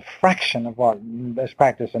is just a fraction of what is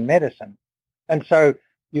practiced in medicine. And so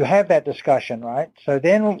you have that discussion, right? So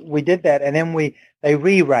then we did that, and then they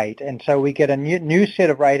re-rate, and so we get a new set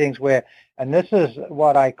of ratings where, and this is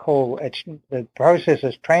what I call, the process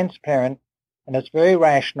is transparent, and it's very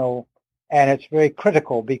rational, and it's very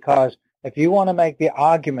critical, because if you want to make the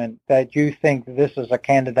argument that you think this is a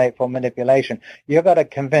candidate for manipulation, you've got to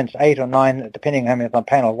convince 8 or 9, depending how many on the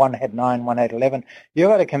panel, one had 9, one had 11, you've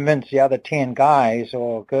got to convince the other 10 guys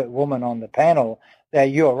or women on the panel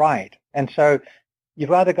that you're right. And so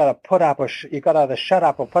you've either got to put up or you've got to either shut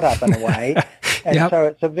up or put up in a way. And so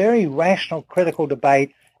it's a very rational, critical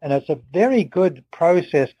debate, and it's a very good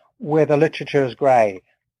process where the literature is gray.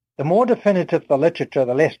 The more definitive the literature,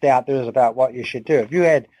 the less doubt there is about what you should do. If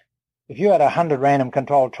you had 100 random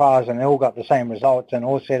controlled trials and they all got the same results and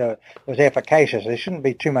all said it was efficacious, there shouldn't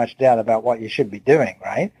be too much doubt about what you should be doing,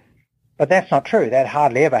 right? But that's not true. That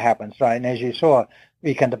hardly ever happens, right? And as you saw,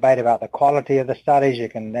 you can debate about the quality of the studies. You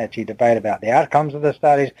can actually debate about the outcomes of the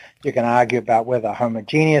studies. You can argue about whether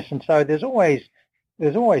homogeneous. And so there's always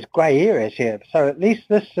gray areas here. So at least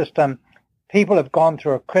this system, people have gone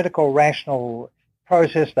through a critical, rational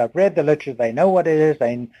process. They've read the literature. They know what it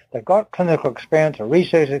is. They've got clinical experience or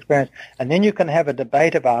research experience. And then you can have a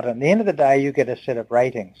debate about it. At the end of the day, you get a set of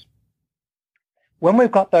ratings. When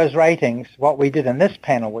we've got those ratings, what we did in this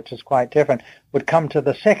panel, which is quite different, would come to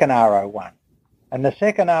the second R01. And the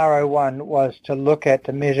second R01 was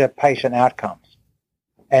to measure patient outcomes.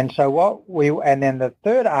 And so and then the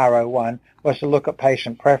third R01 was to look at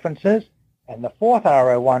patient preferences, and the fourth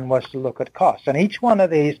R01 was to look at costs. And each one of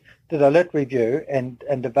these did a lit review and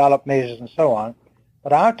developed measures and so on.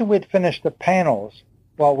 But after we'd finished the panels,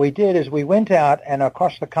 what we did is we went out and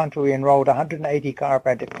across the country we enrolled 180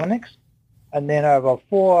 chiropractic clinics, and then over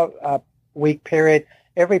a 4-week period,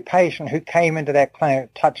 every patient who came into that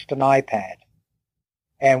clinic touched an iPad.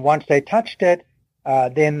 And once they touched it,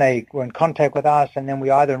 then they were in contact with us, and then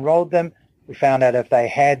we either enrolled them, we found out if they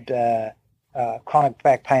had chronic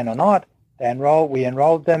back pain or not, we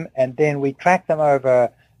enrolled them, and then we tracked them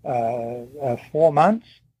over 4 months,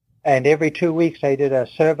 and every 2 weeks they did a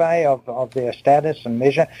survey of their status and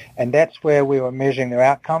measure, and that's where we were measuring their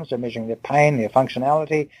outcomes, measuring their pain, their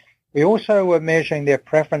functionality. We also were measuring their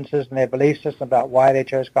preferences and their belief system about why they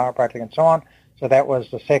chose chiropractic and so on. So that was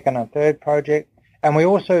the second and third project. And we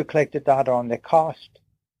also collected data on their cost.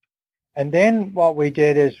 And then what we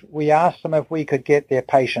did is we asked them if we could get their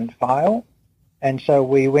patient file. And so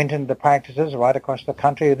we went into the practices right across the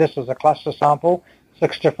country. This was a cluster sample,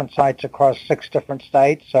 6 different sites across 6 different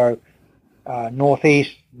states. So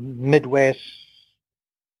Northeast, Midwest,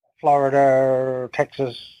 Florida,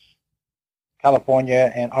 Texas,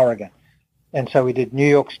 California, and Oregon. And so we did New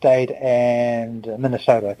York State and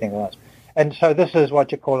Minnesota, I think it was. And so this is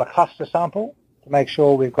what you call a cluster sample to make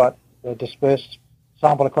sure we've got the dispersed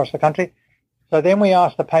sample across the country. So then we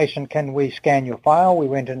asked the patient, can we scan your file? We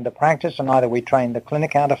went into practice, and either we trained the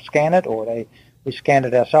clinic how to scan it, or we scanned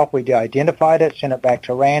it ourselves. We identified it, sent it back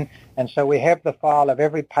to RAN. And so we have the file of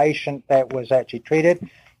every patient that was actually treated.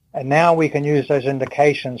 And now we can use those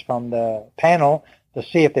indications from the panel to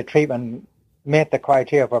see if the treatment met the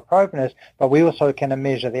criteria for appropriateness, but we also can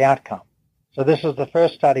measure the outcome. So this is the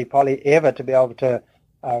first study probably ever to be able to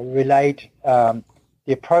relate the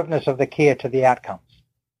appropriateness of the care to the outcomes.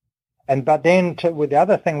 But then with the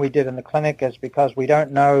other thing we did in the clinic is, because we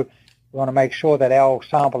don't know, we want to make sure that our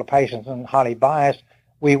sample of patients isn't highly biased,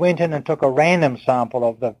 we went in and took a random sample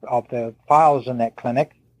of the files in that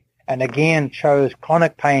clinic, and again chose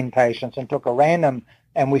chronic pain patients and took a random,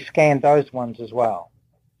 and we scanned those ones as well.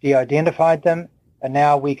 De-identified them, and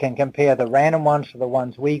now we can compare the random ones to the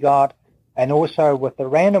ones we got, and also with the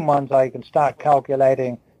random ones I can start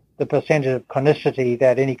calculating the percentage of chronicity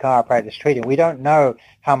that any chiropractor is treating. We don't know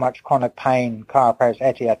how much chronic pain chiropractors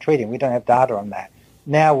actually are treating. We don't have data on that.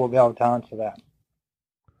 Now we'll be able to answer that.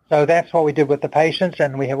 So that's what we did with the patients,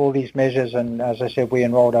 and we have all these measures, and as I said, we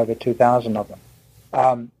enrolled over 2,000 of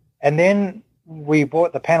them. And then we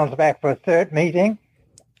brought the panels back for a third meeting.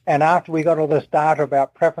 And after we got all this data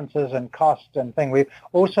about preferences and cost and thing, we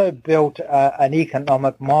also built an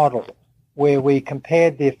economic model where we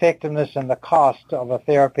compared the effectiveness and the cost of a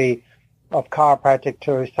therapy of chiropractic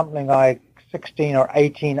to something like 16 or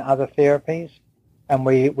 18 other therapies. And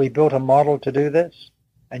we built a model to do this.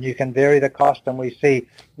 And you can vary the cost, and we see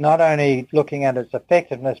not only looking at its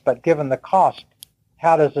effectiveness, but given the cost,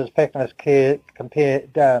 how does its effectiveness compare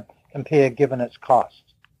given its cost?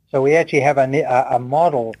 So we actually have a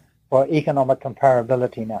model for economic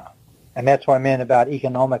comparability now. And that's what I meant about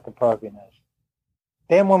economic appropriateness.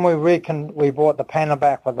 Then when we brought the panel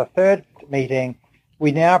back for the third meeting,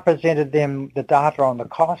 we now presented them the data on the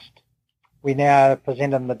cost. We now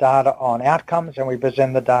present them the data on outcomes, and we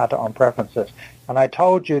present the data on preferences. And I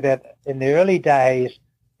told you that in the early days,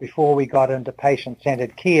 before we got into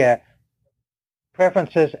patient-centered care,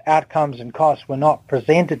 preferences, outcomes, and costs were not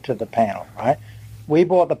presented to the panel, right? We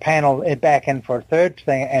brought the panel back in for a third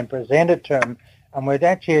thing and presented to them, and we're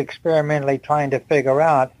actually experimentally trying to figure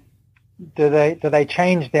out, do they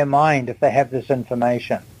change their mind if they have this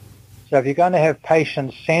information? So if you're going to have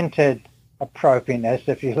patient-centered appropriateness,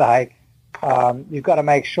 if you like, you've got to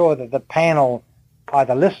make sure that the panel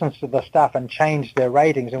either listens to the stuff and change their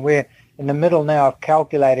ratings. And we're in the middle now of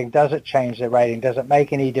calculating, does it change their rating? Does it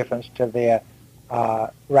make any difference to their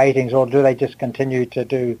ratings, or do they just continue to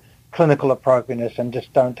do clinical appropriateness and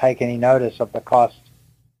just don't take any notice of the cost,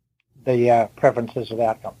 the preferences of the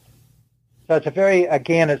outcomes? So it's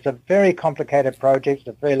a very complicated project. It's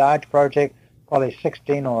a very large project, probably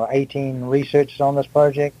 16 or 18 researchers on this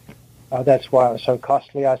project. That's why it was so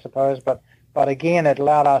costly, I suppose. But again, it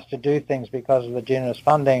allowed us to do things because of the generous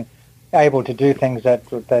funding, able to do things that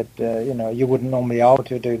you wouldn't normally be able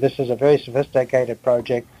to do. This is a very sophisticated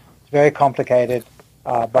project. It's very complicated,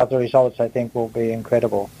 but the results, I think, will be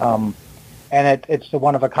incredible. And it's the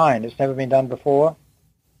one of a kind. It's never been done before,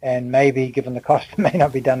 and maybe, given the cost, it may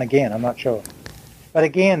not be done again. I'm not sure. But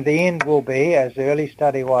again, the end will be, as the early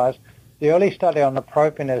study was, the early study on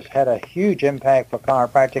appropriateness had a huge impact for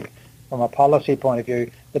chiropractic from a policy point of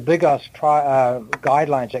view. The biggest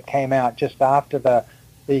guidelines that came out just after the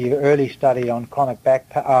early study on low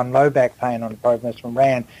back pain on appropriateness from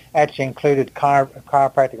RAN actually included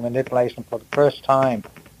chiropractic manipulation for the first time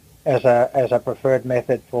as a preferred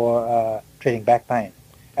method for treating back pain.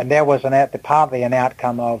 And that was partly an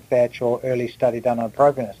outcome of the actual early study done on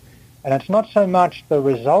appropriateness. And it's not so much the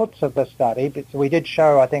results of the study, but we did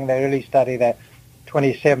show, I think, in the early study that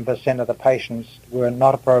 27% of the patients were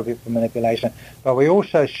not appropriate for manipulation. But we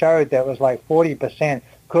also showed that it was like 40%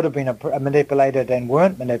 could have been manipulated and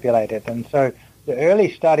weren't manipulated. And so the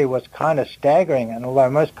early study was kind of staggering. And although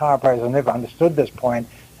most chiropractors have never understood this point,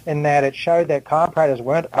 in that it showed that chiropractors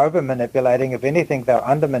weren't over-manipulating. If anything, they were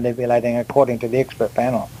under-manipulating according to the expert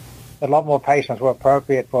panel. A lot more patients were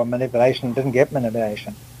appropriate for manipulation and didn't get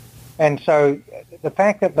manipulation. And so the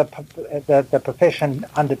fact that the profession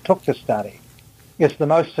undertook the study is the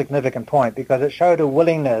most significant point, because it showed a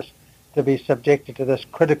willingness to be subjected to this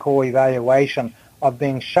critical evaluation of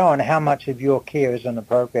being shown how much of your care is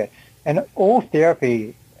inappropriate. And all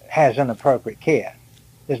therapy has inappropriate care.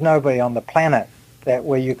 There's nobody on the planet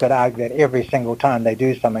where you could argue that every single time they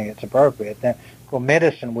do something it's appropriate. Now, for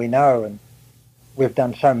medicine, we know, and we've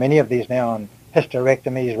done so many of these now on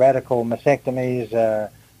hysterectomies, radical mastectomies,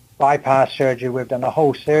 bypass surgery. We've done a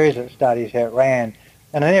whole series of studies here at RAND,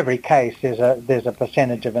 and in every case there's a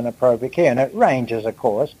percentage of inappropriate care, and it ranges, of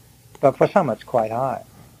course, but for some it's quite high.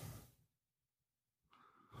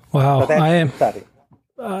 Wow, so that's the study.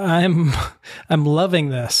 I'm loving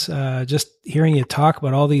this. Just hearing you talk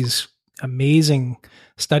about all these amazing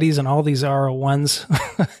studies and all these R01s.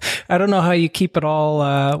 I don't know how you keep it all.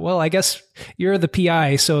 Well, I guess you're the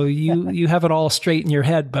PI, so you have it all straight in your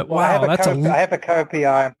head. But well, wow, I have a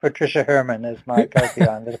co-PI. Patricia Herman is my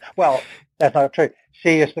co-PI. Well, that's not true.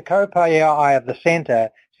 She is the co-PI of the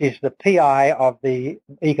center. She's the PI of the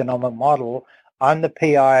economic model. I'm the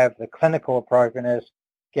PI of the clinical appropriateness.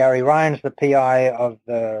 Gary Ryan's the PI of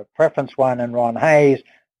the preference one, and Ron Hayes,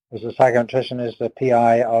 who's a psychometrician, is the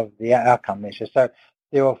PI of the outcome measure. So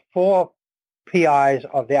there were 4 PIs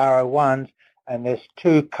of the R01s, and there's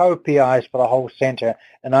 2 co-PIs for the whole center,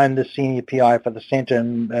 and I'm the senior PI for the center,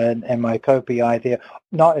 and my co-PI there.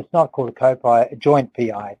 It's not called a co-PI, a joint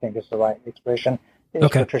PI, I think is the right expression. It's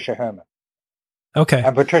okay. Patricia Herman. Okay.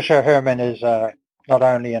 And Patricia Herman is not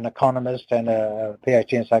only an economist and a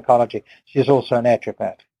PhD in psychology, she's also a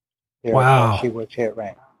naturopath. Wow. She works here at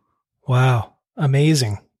RAND. Wow.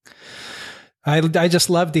 Amazing. I just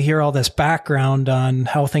love to hear all this background on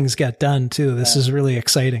how things get done too. This is really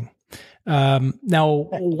exciting. Now,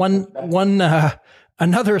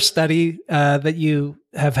 another study that you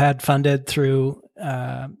have had funded through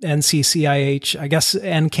NCCIH, I guess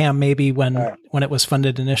NCAM maybe when it was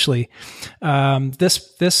funded initially.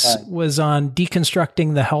 This was on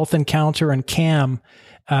deconstructing the health encounter and CAM,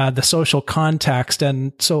 the social context.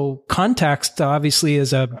 And so context obviously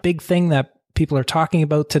is a big thing that people are talking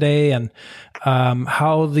about today, and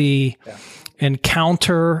how the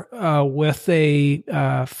encounter with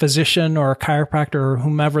a physician or a chiropractor or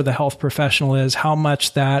whomever the health professional is, how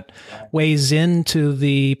much that weighs into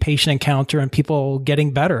the patient encounter and people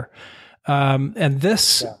getting better. And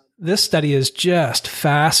this study is just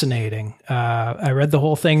fascinating. I read the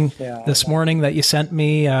whole thing this morning that you sent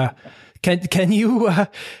me. Can you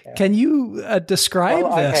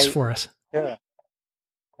describe this for us? Sure.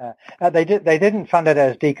 They didn't fund it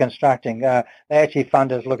as deconstructing. They actually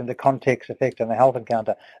funded as looking at the context effect and the health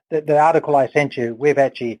encounter. The article I sent you, we've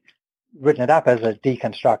actually written it up as a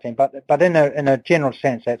deconstructing, but in a general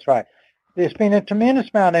sense, that's right. There's been a tremendous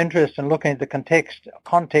amount of interest in looking at the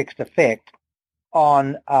context effect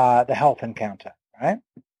on the health encounter. Right.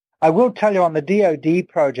 I will tell you, on the DoD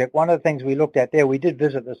project, one of the things we looked at there, we did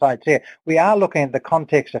visit the sites there. We are looking at the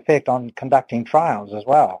context effect on conducting trials as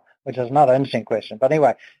well, which is another interesting question. But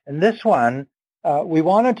anyway, in this one, we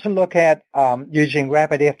wanted to look at using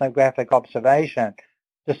rapid ethnographic observation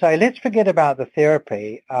to say, let's forget about the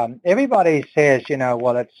therapy. Everybody says,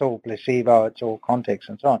 well, it's all placebo, it's all context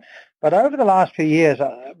and so on. But over the last few years,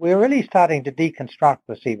 we're really starting to deconstruct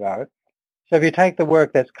placebo. So if you take the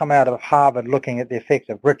work that's come out of Harvard looking at the effects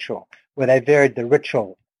of ritual, where they varied the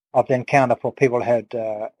ritual of the encounter for people who had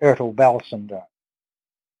Irritable-Bowel syndrome.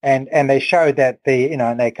 And they showed that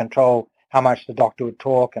and they control how much the doctor would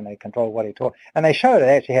talk, and they control what he talked. And they showed it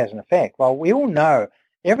actually has an effect. Well, we all know,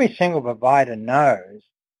 every single provider knows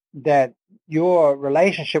that your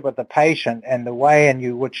relationship with the patient and the way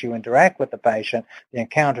in which you interact with the patient, the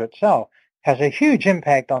encounter itself, has a huge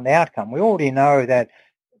impact on the outcome. We already know that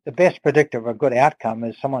the best predictor of a good outcome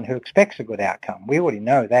is someone who expects a good outcome. We already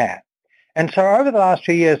know that. And so over the last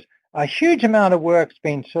 2 years, a huge amount of work's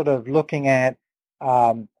been sort of looking at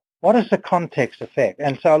what is the context effect?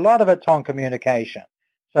 And so a lot of it's on communication.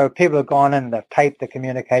 So people have gone in and they've taped the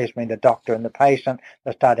communication between the doctor and the patient.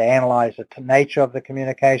 They've started to analyze the nature of the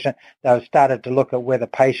communication. They've started to look at whether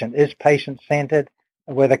patient is patient-centered,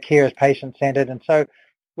 whether care is patient-centered. And so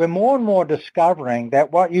we're more and more discovering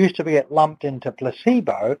that what used to be lumped into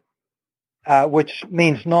placebo, which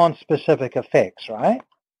means non-specific effects, right?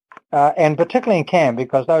 And particularly in CAM,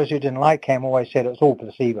 because those who didn't like CAM always said it was all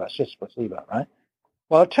placebo, it's just placebo, right?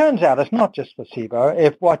 Well, it turns out it's not just placebo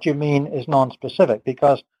if what you mean is non-specific,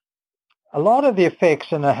 because a lot of the effects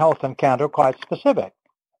in a health encounter are quite specific.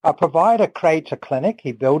 A provider creates a clinic,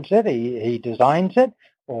 he builds it, he designs it,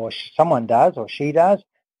 or someone does, or she does.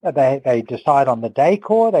 They decide on the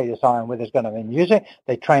decor, they decide on whether it's going to be music,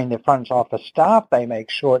 they train their front office staff, they make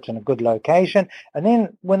sure it's in a good location, and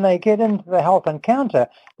then when they get into the health encounter,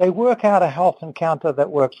 they work out a health encounter that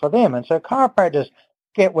works for them. And so chiropractors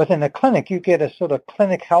get within a clinic, you get a sort of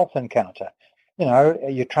clinic health encounter. You know,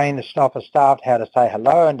 you train the office staff how to say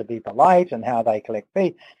hello and to be polite and how they collect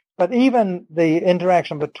fees. But even the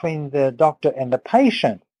interaction between the doctor and the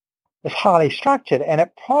patient is highly structured, and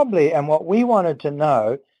it probably, and what we wanted to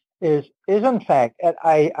know is in fact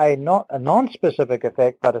not a non-specific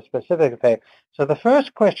effect, but a specific effect. So the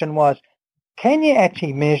first question was, can you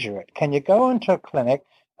actually measure it? Can you go into a clinic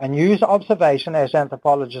and use observation, as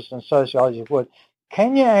anthropologists and sociologists would?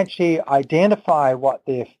 Can you actually identify what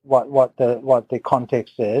the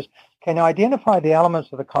context is? Can you identify the elements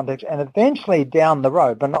of the context? And eventually down the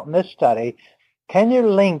road, but not in this study, can you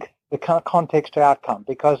link the context to outcome?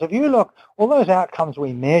 Because if you look, all those outcomes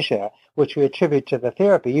we measure, which we attribute to the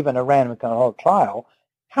therapy, even a random controlled trial,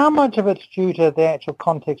 how much of it's due to the actual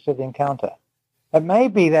context of the encounter? It may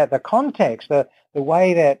be that the context, the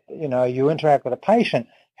way that you interact with a patient,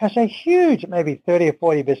 has a huge, maybe 30 or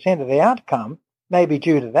 40% of the outcome may be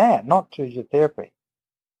due to that, not to your therapy.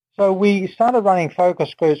 So we started running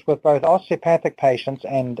focus groups with both osteopathic patients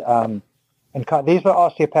and these were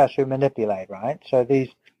osteopaths who manipulate, right? So these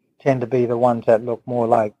tend to be the ones that look more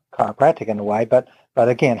like chiropractic in a way, but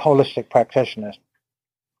again, holistic practitioners.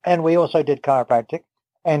 And we also did chiropractic.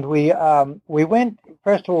 And we went,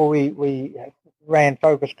 first of all, we ran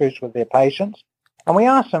focus groups with their patients. And we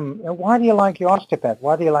asked them, why do you like your osteopath?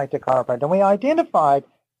 Why do you like the chiropractor? And we identified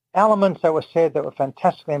elements that were said that were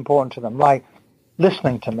fantastically important to them, like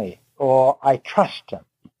listening to me, or I trust him,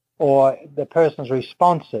 or the person's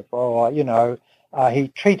responsive, or, he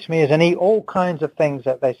treats me as all kinds of things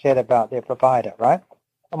that they said about their provider, right?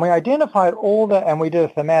 And we identified and we did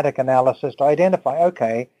a thematic analysis to identify,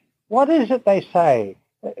 okay, what is it they say?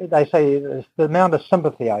 They say it's the amount of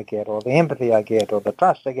sympathy I get, or the empathy I get, or the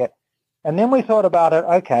trust I get. And then we thought about it,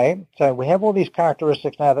 okay, so we have all these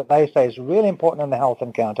characteristics now that they say is really important in the health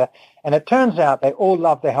encounter, and it turns out they all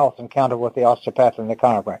love the health encounter with the osteopath and the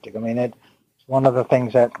chiropractic. I mean, it's one of the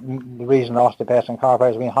things the reason osteopaths and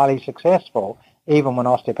chiropractors have been highly successful, even when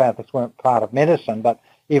osteopathics weren't part of medicine, but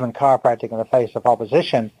even chiropractic in the face of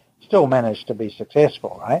opposition still managed to be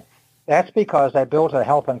successful, right? That's because they built a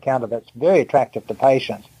health encounter that's very attractive to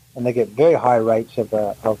patients, and they get very high rates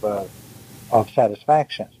of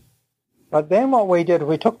satisfaction. But then what we did,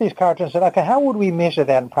 we took these characters and said, okay, how would we measure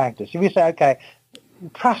that in practice? If you say, okay,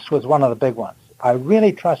 trust was one of the big ones. I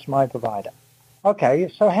really trust my provider. Okay,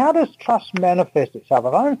 so how does trust manifest itself?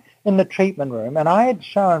 If I'm in the treatment room, and I had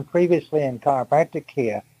shown previously in chiropractic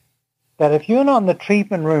care that if you're not in the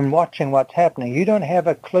treatment room watching what's happening, you don't have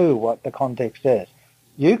a clue what the context is.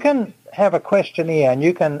 You can have a questionnaire, and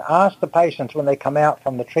you can ask the patients when they come out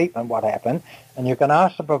from the treatment what happened, and you can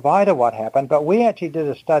ask the provider what happened. But we actually did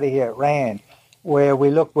a study here at RAND where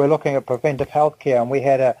we're looking at preventive health care, and we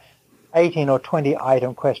had a 18 or 20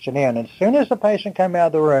 item questionnaire. And as soon as the patient came out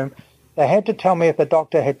of the room, they had to tell me if the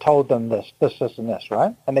doctor had told them this, and this,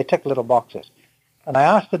 right? And they ticked little boxes. And I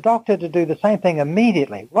asked the doctor to do the same thing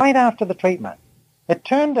immediately, right after the treatment. It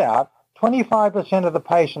turned out 25% of the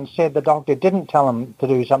patients said the doctor didn't tell them to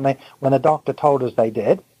do something when the doctor told us they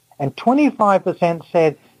did, and 25%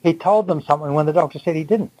 said he told them something when the doctor said he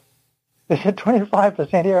didn't. There's a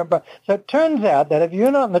 25% here. So it turns out that if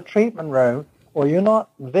you're not in the treatment room, or you're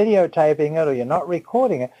not videotaping it, or you're not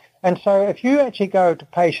recording it, and so if you actually go to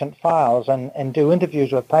patient files and do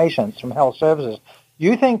interviews with patients from health services,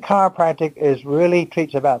 you think chiropractic really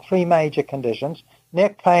treats about 3 major conditions: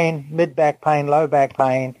 neck pain, mid-back pain, low back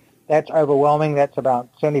pain. That's overwhelming. That's about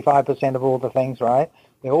 75% of all the things, right?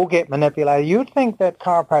 They all get manipulated. You'd think that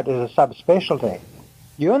chiropractic is a subspecialty.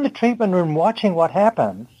 You're in the treatment room watching what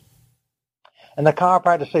happens, and the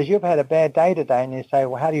chiropractor says, you've had a bad day today, and you say,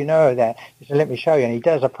 well, how do you know that? He says, let me show you. And he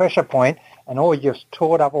does a pressure point, and you've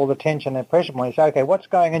stored up all the tension and pressure point. You say, okay, what's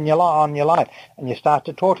going on in your life? And you start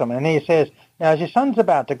to talk to him. And he says, Now, your son's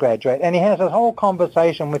about to graduate, and he has a whole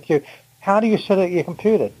conversation with you. How do you sit at your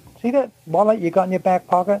computer? See that wallet you got in your back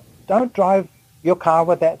pocket? Don't drive your car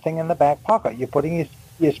with that thing in the back pocket. You're putting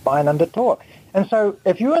your spine under torque. And so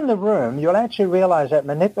if you're in the room, you'll actually realize that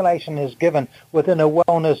manipulation is given within a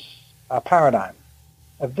wellness paradigm,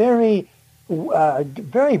 a very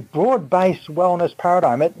broad-based wellness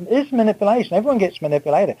paradigm. It is manipulation. Everyone gets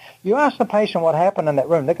manipulated. You ask the patient what happened in that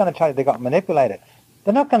room, they're going to tell you they got manipulated.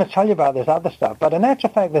 They're not going to tell you about this other stuff. But in actual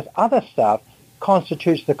fact, this other stuff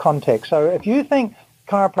constitutes the context. So if you think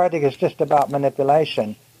chiropractic is just about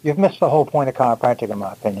manipulation, you've missed the whole point of chiropractic, in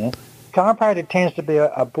my opinion. Chiropractic tends to be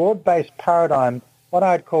a broad-based paradigm, what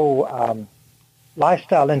I'd call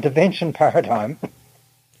lifestyle intervention paradigm,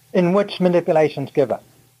 in which manipulation's given.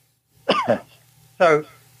 So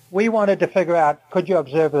we wanted to figure out, could you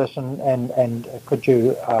observe this and could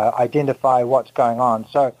you identify what's going on?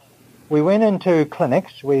 So we went into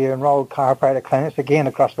clinics. We enrolled chiropractic clinics, again,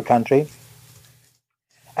 across the country.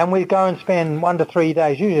 And we'd go and spend 1 to 3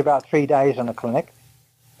 days, usually about 3 days in a clinic.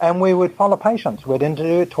 And we would follow patients. We'd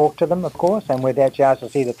interview, talk to them, of course, and we'd actually ask to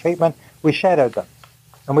see the treatment. We shadowed them.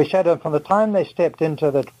 And we shadowed them from the time they stepped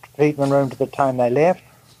into the treatment room to the time they left.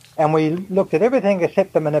 And we looked at everything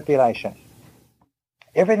except the manipulation.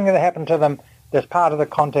 Everything that happened to them, that's part of the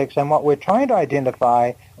context. And what we're trying to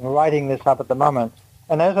identify, and we're writing this up at the moment,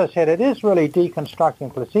 and as I said, it is really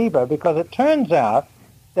deconstructing placebo, because it turns out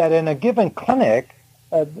that in a given clinic,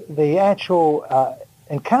 the actual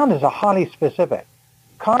encounters are highly specific.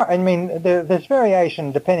 There's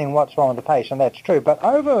variation depending on what's wrong with the patient, that's true, but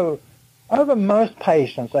over most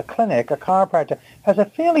patients, a clinic, a chiropractor, has a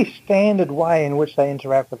fairly standard way in which they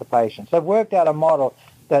interact with the patients. They've worked out a model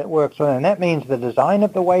that works for them, and that means the design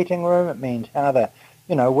of the waiting room, it means how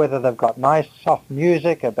whether they've got nice soft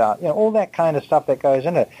music, about, all that kind of stuff that goes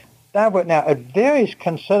in it. Now, it varies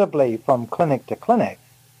considerably from clinic to clinic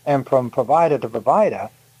and from provider to provider.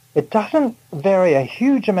 It doesn't vary a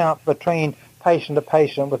huge amount between patient to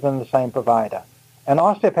patient within the same provider. And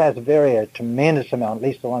osteopaths vary a tremendous amount, at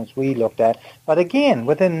least the ones we looked at. But again,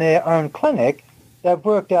 within their own clinic, they've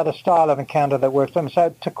worked out a style of encounter that works for them.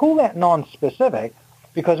 So to call that non-specific,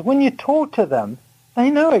 because when you talk to them, they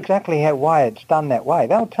know exactly why it's done that way.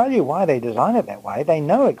 They'll tell you why they designed it that way. They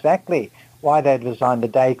know exactly why they designed the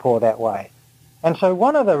decor that way. And so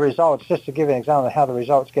one of the results, just to give an example of how the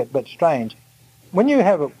results get a bit strange, when you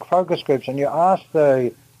have focus groups and you ask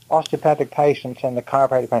the osteopathic patients and the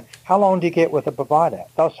chiropractic patients, how long do you get with a provider?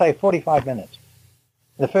 They'll say 45 minutes.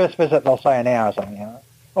 The first visit, they'll say an hour or something.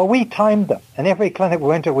 Well, we timed them. In every clinic we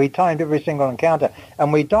went to, we timed every single encounter,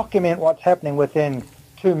 and we document what's happening within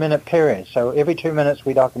 2-minute periods. So every 2 minutes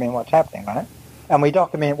we document what's happening, right? And we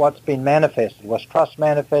document what's been manifested. Was trust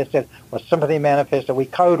manifested? Was sympathy manifested? We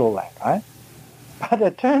code all that, right? But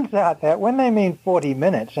it turns out that when they mean 40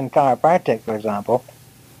 minutes in chiropractic, for example,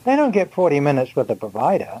 they don't get 40 minutes with the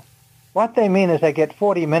provider. What they mean is they get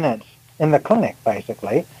 40 minutes in the clinic,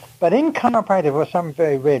 basically. But in chiropractic, for some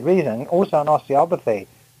very weird reason, also in osteopathy,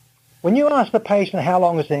 when you ask the patient how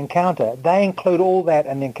long is the encounter, they include all that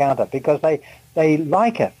in the encounter because they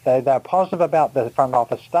like it. They're positive about the front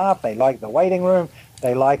office staff. They like the waiting room.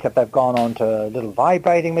 They like if they've gone on to a little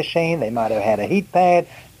vibrating machine. They might have had a heat pad.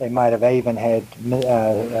 They might have even had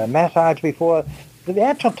a massage before. The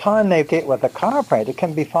actual time they get with the chiropractor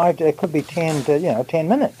can be 10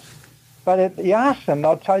 minutes. But you ask them,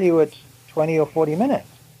 they'll tell you it's 20 or 40 minutes.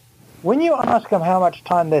 When you ask them how much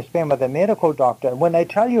time they spend with a medical doctor, when they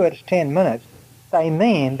tell you it's 10 minutes, they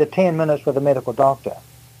mean the 10 minutes with a medical doctor.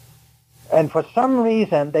 And for some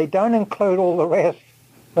reason, they don't include all the rest.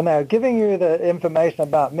 When they're giving you the information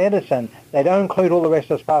about medicine, they don't include all the rest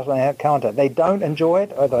as part of the encounter. They don't enjoy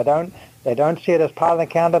it, or they don't see it as part of the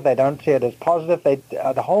encounter. They don't see it as positive.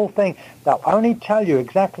 The whole thing, they'll only tell you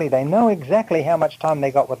exactly, they know exactly how much time they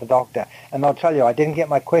got with the doctor. And they'll tell you, I didn't get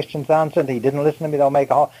my questions answered, he didn't listen to me, they'll make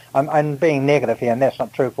a whole... I'm being negative here, and that's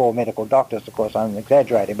not true for all medical doctors, of course, I'm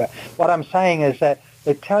exaggerating. But what I'm saying is that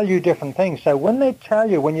they tell you different things. So when they tell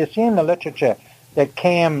you, when you see in the literature that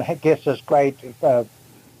CAM gets this great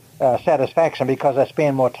satisfaction because they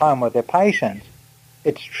spend more time with their patients,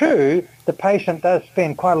 it's true, the patient does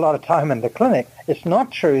spend quite a lot of time in the clinic. It's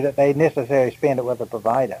not true that they necessarily spend it with a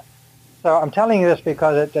provider. So I'm telling you this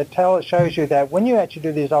because it shows you that when you actually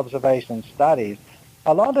do these observation studies,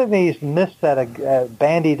 a lot of these myths that are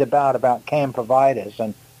bandied about CAM providers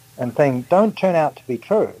and things don't turn out to be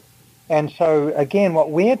true. And so, again,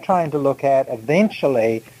 what we're trying to look at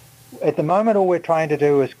eventually, at the moment all we're trying to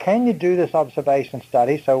do is, can you do this observation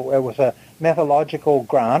study? So it was a methodological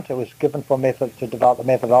grant. It was given for to develop the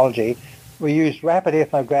methodology. we used rapid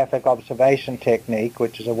ethnographic observation technique,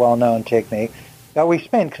 which is a well-known technique. But we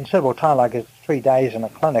spent considerable time, like it's 3 days in a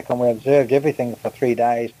clinic, and we observed everything for 3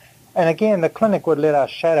 days. And again, the clinic would let us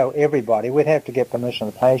shadow everybody. We'd have to get permission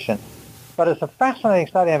of the patient. But it's a fascinating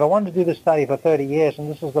study. I've wanted to do this study for 30 years, and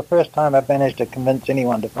this is the first time I've managed to convince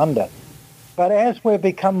anyone to fund it. But as we've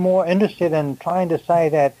become more interested in trying to say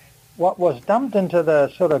that what was dumped into the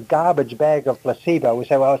sort of garbage bag of placebo, we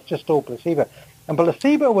say, well, it's just all placebo. And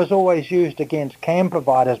placebo was always used against CAM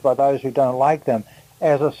providers by those who don't like them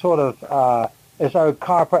as a sort of, as though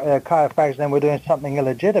chiropractors then were doing something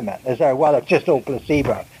illegitimate, as though, well, it's just all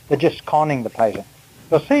placebo. They're just conning the patient.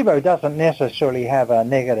 Placebo doesn't necessarily have a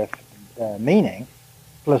negative meaning.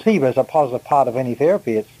 Placebo is a positive part of any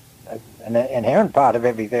therapy. It's an inherent part of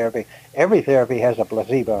every therapy. Every therapy has a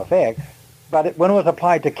placebo effect. But when it was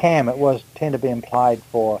applied to CAM, it was tend to be implied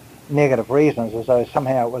for negative reasons, as though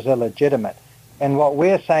somehow it was illegitimate. And what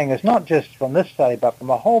we're saying is not just from this study, but from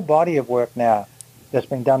a whole body of work now that's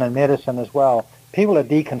been done in medicine as well. People are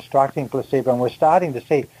deconstructing placebo, and we're starting to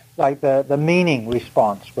see like the meaning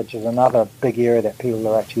response, which is another big area that people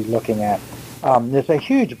are actually looking at. There's a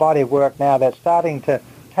huge body of work now that's starting to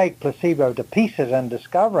take placebo to pieces and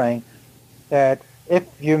discovering that if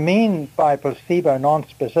you mean by placebo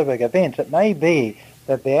non-specific events, it may be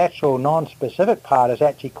that the actual non-specific part is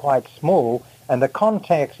actually quite small, and the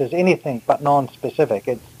context is anything but non-specific.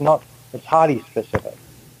 It's highly specific.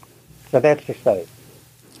 So that's the study.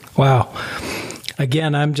 Wow.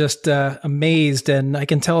 Again, I'm just amazed, and I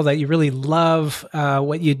can tell that you really love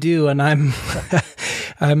what you do, and I'm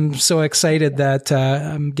I'm so excited that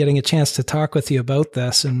I'm getting a chance to talk with you about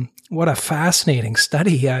this. And what a fascinating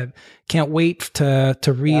study! I can't wait to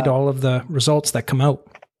read all of the results that come out.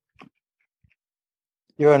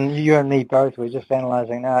 You and me both. We're just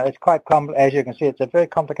analysing now. It's quite as you can see, it's a very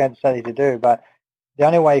complicated study to do, but the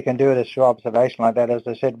only way you can do it is through observation like that. As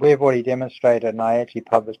I said, we've already demonstrated, and I actually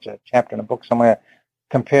published a chapter in a book somewhere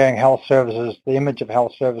comparing health services, the image of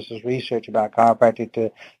health services research about chiropractic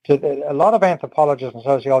to a lot of anthropologists and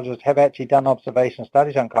sociologists have actually done observation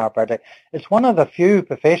studies on chiropractic. It's one of the few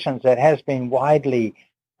professions that has been widely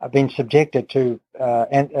been subjected to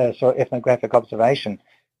sort of ethnographic observation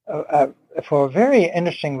for a very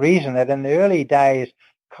interesting reason, that in the early days,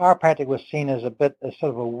 chiropractic was seen as sort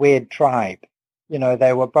of a weird tribe. You know,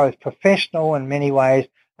 they were both professional in many ways.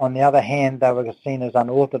 On the other hand, they were seen as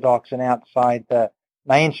unorthodox and outside the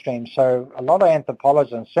mainstream. So a lot of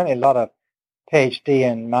anthropologists, and certainly a lot of PhD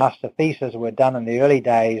and master theses were done in the early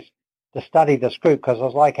days to study this group, because it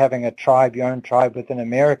was like having a tribe, your own tribe within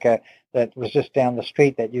America that was just down the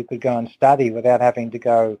street that you could go and study without having to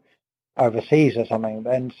go overseas or something.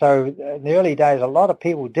 And so in the early days, a lot of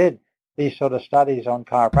people did these sort of studies on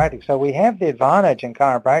chiropractic. So we have the advantage in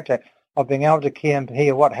chiropractic of being able to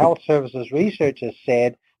compare what health services researchers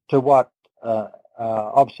said to what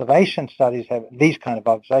observation studies have, these kind of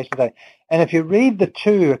observation studies. And if you read the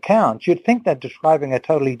two accounts, you'd think they're describing a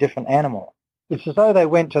totally different animal. It's as though they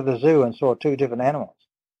went to the zoo and saw two different animals.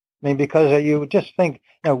 I mean, because you would just think,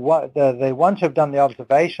 what the ones who've done the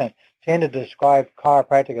observation tend to describe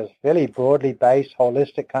chiropractic as fairly broadly based,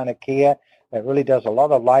 holistic kind of care that really does a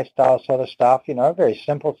lot of lifestyle sort of stuff, very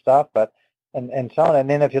simple stuff, but and so on. And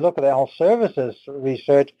then if you look at the health services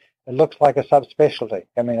research, it looks like a subspecialty.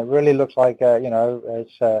 I mean, it really looks like,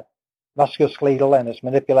 it's musculoskeletal and it's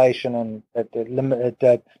manipulation, and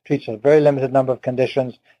it treats a very limited number of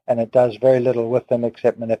conditions, and it does very little with them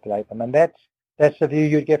except manipulate them. And that's the view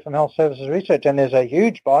you'd get from health services research. And there's a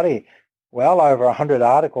huge body, well over 100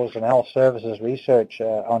 articles in health services research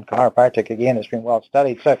on chiropractic. Again, it's been well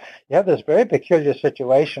studied. So you have this very peculiar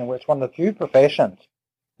situation where it's one of the few professions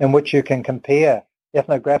in which you can compare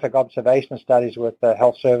ethnographic observation studies with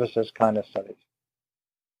health services kind of studies.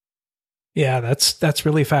 Yeah, that's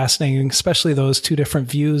really fascinating, especially those two different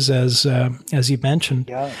views as you mentioned.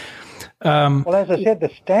 Yeah. Well, as I said, the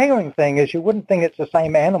staggering thing is you wouldn't think it's the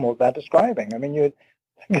same animal they're describing. I mean, you'd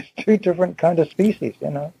think it's two different kind of species,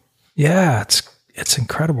 Yeah, it's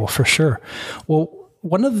incredible for sure. Well,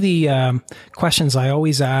 one of the questions I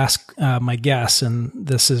always ask my guests, and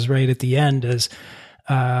this is right at the end, is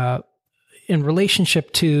in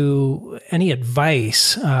relationship to any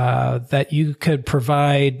advice that you could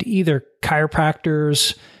provide either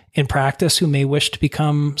chiropractors in practice who may wish to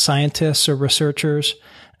become scientists or researchers,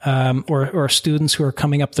 or students who are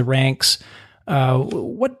coming up the ranks.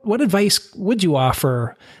 What advice would you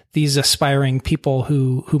offer these aspiring people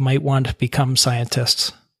who might want to become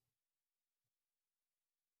scientists?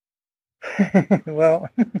 Well,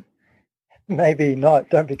 maybe not.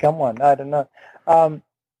 Don't become one. I don't know.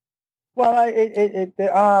 Well,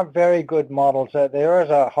 there are very good models. There is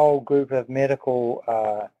a whole group of medical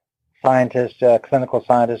scientists, clinical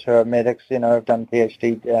scientists who are medics, have done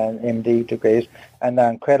PhD and MD degrees, and they're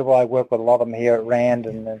incredible. I work with a lot of them here at RAND,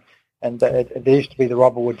 and there used to be the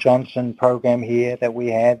Robert Wood Johnson program here that we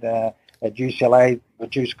had at UCLA,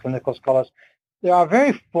 Reduced Clinical Scholars. There are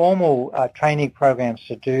very formal training programs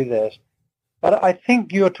to do this. But I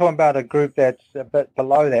think you're talking about a group that's a bit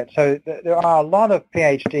below that. So there are a lot of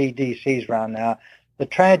PhD DCs around now. The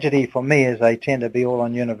tragedy for me is they tend to be all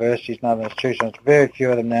on universities and other institutions. Very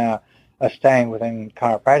few of them now are staying within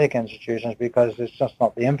chiropractic institutions because it's just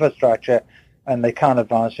not the infrastructure and they can't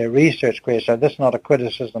advance their research career. So this is not a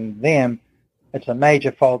criticism of them. It's a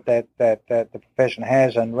major fault that the profession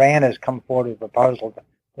has, and RAN has come forward with a proposal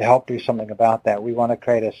to help do something about that. We want to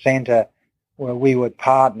create a center where we would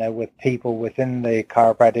partner with people within the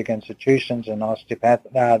chiropractic institutions and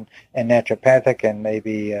osteopathic and naturopathic and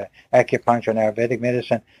maybe acupuncture and Ayurvedic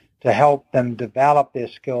medicine to help them develop their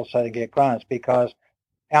skills so they get grants, because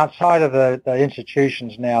outside of the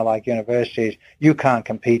institutions now, like universities, you can't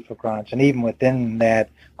compete for grants. And even within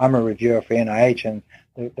that, I'm a reviewer for NIH, and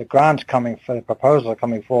the grants coming for the proposals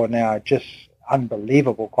coming forward now are just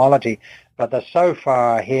unbelievable quality, but they're so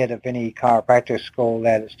far ahead of any chiropractic school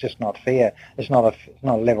that it's just not fair. It's not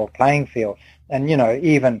a level playing field. And,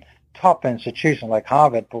 even top institutions like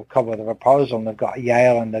Harvard will come with a proposal, and they've got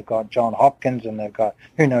Yale, and they've got Johns Hopkins, and they've got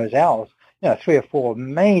who knows else. 3 or 4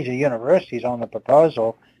 major universities on the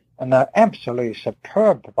proposal, and they're absolutely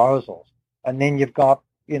superb proposals. And then you've got,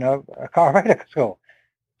 a chiropractic school.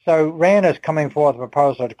 So RAN is coming forward with a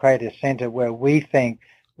proposal to create a center where we think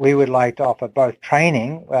we would like to offer both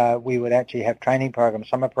training. We would actually have training programs,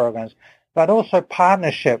 summer programs, but also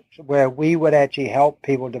partnerships where we would actually help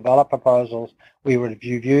people develop proposals. We would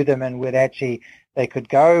review them, and they could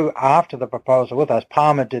go after the proposal with us.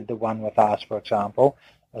 Palmer did the one with us, for example.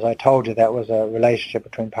 As I told you, that was a relationship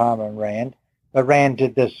between Palmer and RAND. But RAND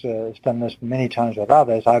did this, has done this many times with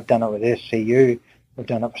others. I've done it with SCU. We've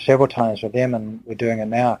done it several times with them, and we're doing it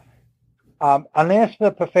now. Unless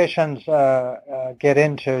the professions get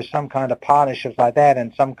into some kind of partnerships like that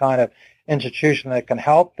and some kind of institution that can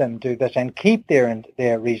help them do this and keep their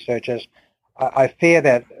researchers, I fear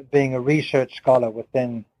that being a research scholar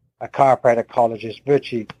within a chiropractic college is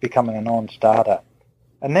virtually becoming a non-starter.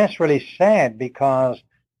 And that's really sad, because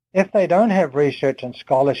if they don't have research and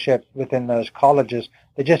scholarship within those colleges,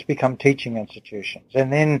 they just become teaching institutions.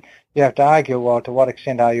 And then you have to argue, well, to what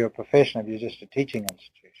extent are you a profession if you're just a teaching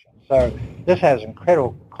institution? So this has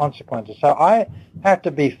incredible consequences. So I have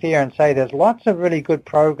to be fair and say there's lots of really good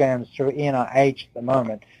programs through NIH at the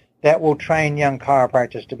moment that will train young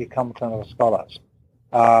chiropractors to become clinical scholars.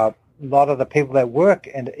 A lot of the people that work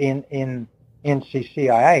in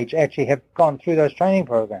NCCIH actually have gone through those training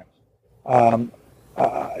programs.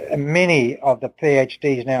 Many of the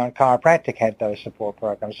PhDs now in chiropractic had those support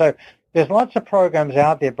programs. So there's lots of programs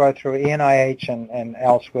out there, both through NIH and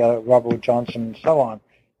elsewhere, Robert Wood Johnson and so on,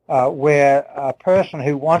 where a person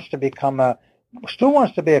who still wants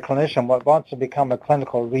to be a clinician, but wants to become a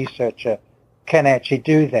clinical researcher, can actually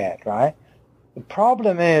do that, right? The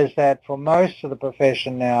problem is that for most of the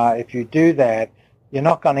profession now, if you do that, you're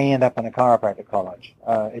not going to end up in a chiropractic college.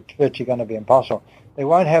 It's virtually going to be impossible. They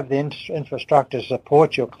won't have the infrastructure to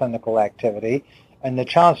support your clinical activity, and the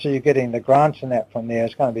chance of you getting the grants and that from there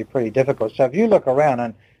is going to be pretty difficult. So if you look around,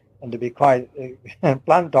 and to be quite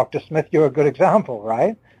blunt, Dr. Smith, you're a good example,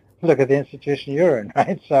 right? Look at the institution you're in,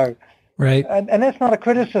 right? So, right. And that's not a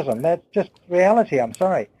criticism. That's just reality. I'm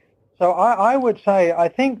sorry. So I would say, I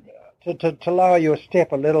think to lower your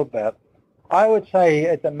step a little bit, I would say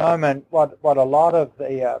at the moment what a lot of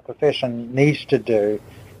the profession needs to do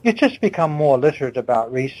is just become more literate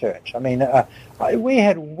about research. I mean, we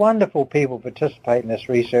had wonderful people participate in this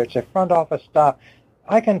research. The front office staff,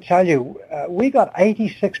 I can tell you, we got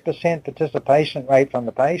 86% participation rate from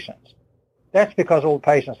the patients. That's because all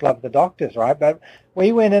patients love the doctors, right? But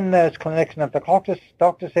we went in those clinics, and if the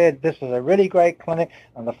doctor said, this is a really great clinic,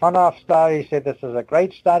 and the front office study said, this is a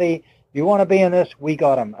great study, you want to be in this, we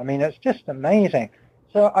got them. I mean, it's just amazing.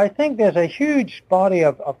 So I think there's a huge body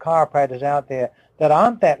of chiropractors out there that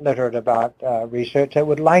aren't that literate about research that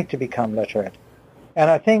would like to become literate. And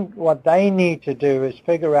I think what they need to do is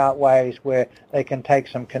figure out ways where they can take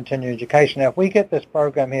some continuing education. Now, if we get this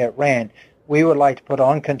program here at RAND, we would like to put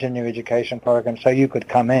on continuing education programs so you could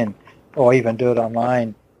come in or even do it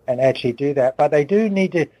online and actually do that. But they do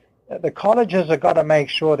need to, the colleges have got to make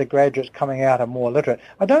sure the graduates coming out are more literate.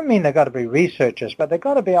 I don't mean they've got to be researchers, but they've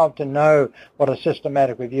got to be able to know what a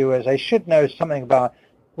systematic review is. They should know something about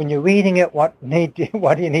when you're reading it, what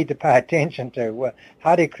do you need to pay attention to?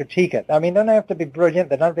 How do you critique it? I mean, they don't have to be brilliant.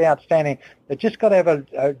 They don't have to be outstanding. They've just got to have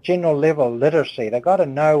a general level of literacy. They've got to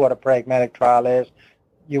know what a pragmatic trial is.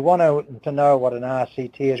 You want to know what an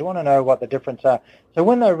RCT is. You want to know what the difference are. So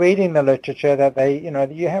when they're reading the literature,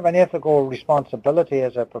 that you have an ethical responsibility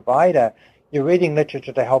as a provider. You're reading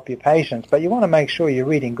literature to help your patients, but you want to make sure you're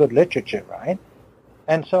reading good literature, right?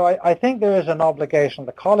 And so I think there is an obligation.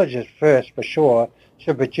 The colleges first, for sure,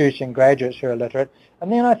 should be producing graduates who are literate.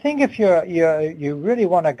 And then I think if you really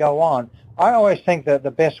want to go on, I always think that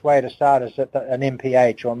the best way to start is at an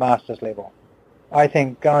MPH or a master's level. I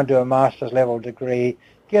think go and do a master's level degree,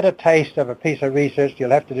 get a taste of a piece of research.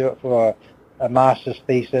 You'll have to do it for a master's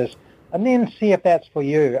thesis, and then see if that's for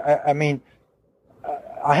you. I mean,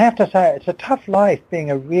 I have to say, it's a tough life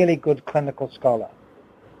being a really good clinical scholar.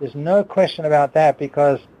 There's no question about that,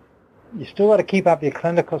 because you still got to keep up your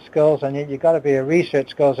clinical skills, and you got to be a research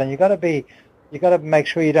skills, and you got to make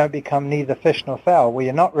sure you don't become neither fish nor fowl, where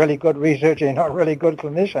you're not really good researcher, you're not really good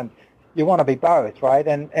clinician. You want to be both, right?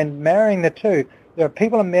 And marrying the two. There are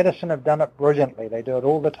people in medicine who have done it brilliantly. They do it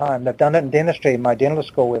all the time. They've done it in dentistry. In my dental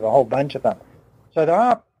school, we have a whole bunch of them. So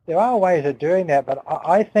there are ways of doing that, but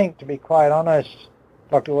I think, to be quite honest,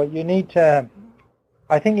 Dr. Wood,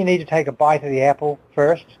 I think you need to take a bite of the apple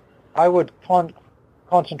first. I would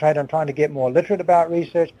concentrate on trying to get more literate about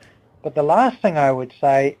research. But the last thing I would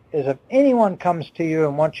say is, if anyone comes to you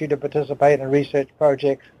and wants you to participate in a research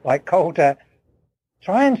project like Coulter,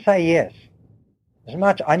 try and say yes. As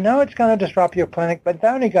much, I know it's going to disrupt your clinic, but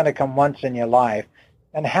they're only going to come once in your life.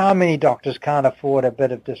 And how many doctors can't afford a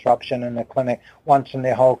bit of disruption in the clinic once in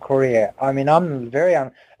their whole career? I mean,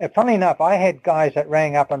 funny enough, I had guys that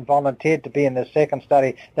rang up and volunteered to be in the second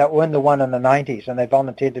study that were in the one in the 90s, and they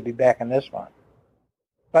volunteered to be back in this one.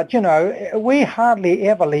 But, we hardly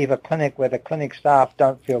ever leave a clinic where the clinic staff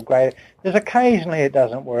don't feel great. There's occasionally it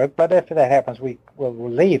doesn't work, but if that happens, we'll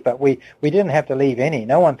leave. But we didn't have to leave any.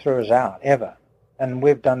 No one threw us out, ever. And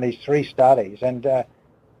we've done these 3 studies.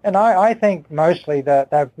 And I think mostly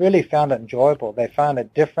that they've really found it enjoyable. They found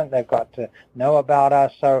it different. They've got to know about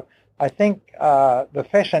us. So I think the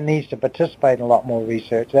profession needs to participate in a lot more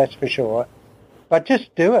research, that's for sure. But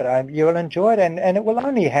just do it. You'll enjoy it, and it will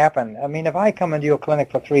only happen. I mean, if I come into your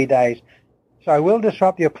clinic for 3 days, so I will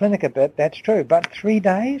disrupt your clinic a bit, that's true. But 3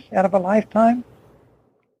 days out of a lifetime?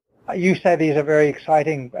 You say these are very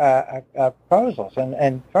exciting proposals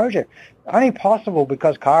and projects. Only possible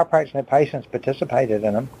because chiropractors and their patients participated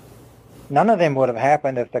in them. None of them would have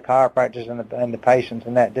happened if the chiropractors and the patients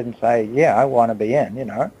and that didn't say, yeah, I want to be in,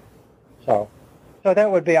 So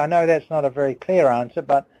that would be, I know that's not a very clear answer,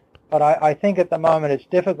 but I think at the moment it's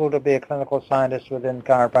difficult to be a clinical scientist within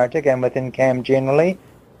chiropractic and within CAM generally.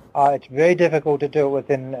 It's very difficult to do it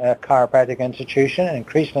within a chiropractic institution, and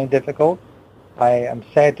increasingly difficult. I am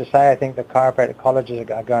sad to say I think the chiropractic colleges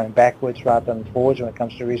are going backwards rather than forwards when it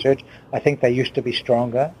comes to research. I think they used to be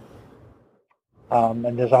stronger.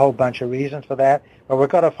 And there's a whole bunch of reasons for that. But we've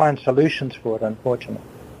got to find solutions for it, unfortunately.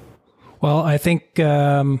 Well, I think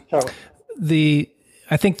the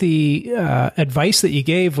advice that you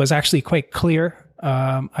gave was actually quite clear.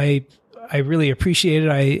 I really appreciate it.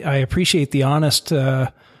 I appreciate the honest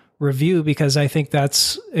review, because I think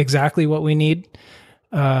that's exactly what we need.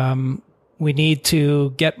 We need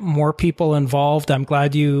to get more people involved. I'm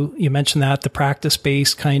glad you mentioned that, the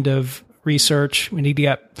practice-based kind of research. We need to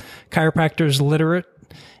get chiropractors literate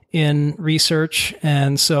in research.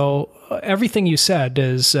 And so everything you said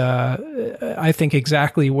is, I think,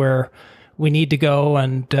 exactly where we need to go.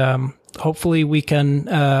 And hopefully we can,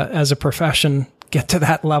 as a profession, get to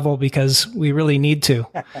that level, because we really need to.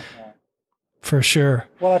 For sure.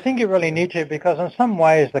 Well, I think you really need to, because in some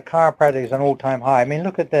ways the chiropractic is an all-time high. I mean,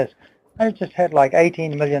 look at this. I just had like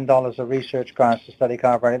 $18 million of research grants to study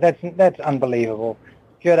chiropractic. That's unbelievable.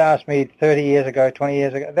 If you had asked me 30 years ago, 20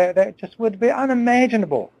 years ago, that just would be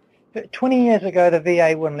unimaginable. 20 years ago, the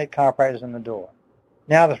VA wouldn't let chiropractors in the door.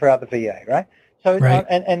 Now they're throughout the VA, right? So, right.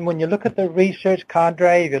 And when you look at the research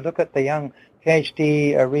cadre, if you look at the young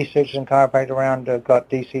PhD researchers in chiropractic around, got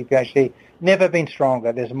DC, PhD, never been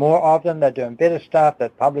stronger. There's more of them. They're doing better stuff. They're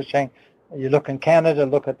publishing. You look in Canada,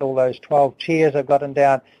 look at all those 12 chairs they've got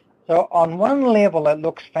endowed. So on one level, it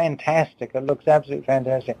looks fantastic. It looks absolutely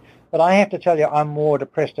fantastic. But I have to tell you, I'm more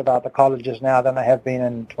depressed about the colleges now than I have been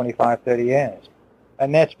in 25, 30 years.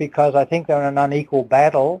 And that's because I think they're in an unequal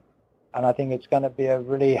battle, and I think it's going to be a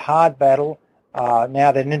really hard battle. Now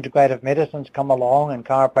that integrative medicine's come along and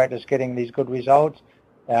chiropractors getting these good results,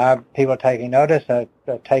 people are taking notice.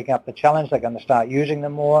 They're taking up the challenge. They're going to start using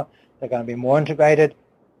them more. They're going to be more integrated.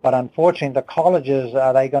 But unfortunately, the colleges,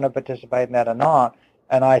 are they going to participate in that or not?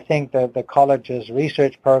 And I think that the college's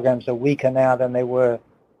research programs are weaker now than they were,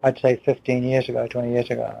 I'd say, 15 years ago, 20 years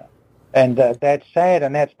ago. And that's sad,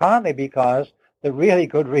 and that's partly because the really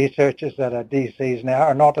good researchers that are DCs now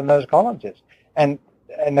are not in those colleges. And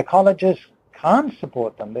the colleges can't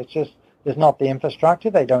support them. There's not the infrastructure.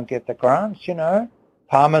 They don't get the grants,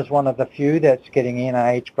 Palmer's one of the few that's getting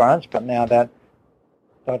NIH grants, but now that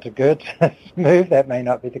Dr. Gertz has moved, that may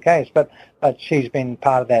not be the case. But she's been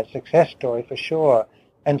part of that success story for sure.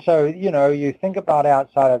 And so, you think about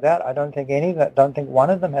outside of that, I don't think one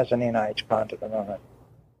of them has an NIH grant at the moment.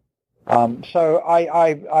 So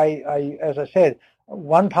I, as I said,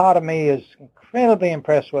 one part of me is incredibly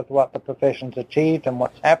impressed with what the profession's achieved and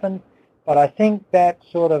what's happened, but I think that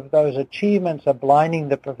sort of those achievements are blinding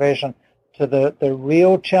the profession to the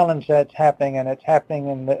real challenge that's happening, and it's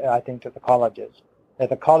happening I think, to the colleges. At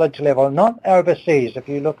the college level, not overseas. If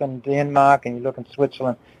you look in Denmark and you look in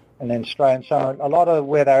Switzerland and then Australia and so on, a lot of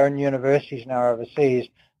where their own universities now are overseas,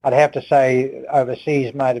 I'd have to say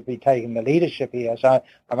overseas might be taking the leadership here. So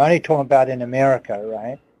I'm only talking about in America,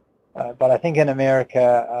 right? But I think in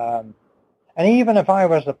America, and even if I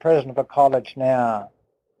was the president of a college now,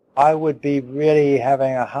 I would be really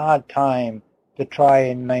having a hard time to try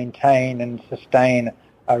and maintain and sustain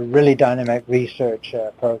a really dynamic research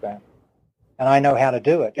program. And I know how to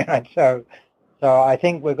do it. So I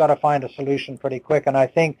think we've got to find a solution pretty quick, and I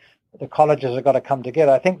think the colleges have got to come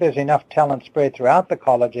together. I think there's enough talent spread throughout the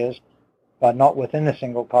colleges, but not within a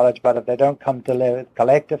single college. But if they don't come to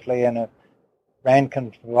collectively, and if RAND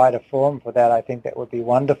can provide a forum for that, I think that would be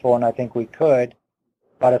wonderful, and I think we could.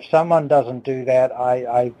 But if someone doesn't do that,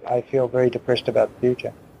 I feel very depressed about the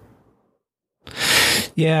future.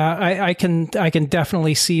 Yeah, I can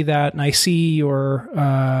definitely see that, and I see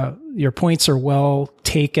your points are well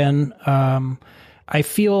taken.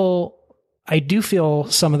 I do feel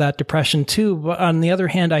some of that depression too, but on the other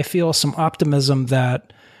hand, I feel some optimism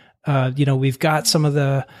that we've got some of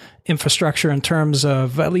the infrastructure in terms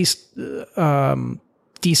of at least DC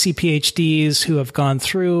PhDs who have gone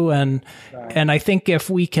through, and I think if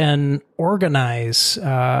we can organize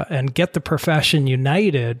and get the profession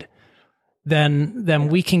united, then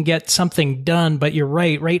we can get something done. But you're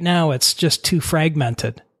right. Right now, it's just too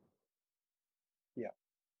fragmented.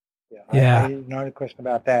 Yeah. No question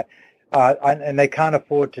about that. And they can't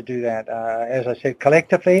afford to do that. As I said,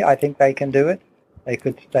 collectively, I think they can do it. They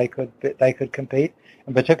could compete,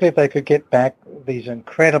 and particularly if they could get back these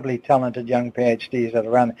incredibly talented young PhDs that are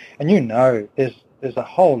around. And there's a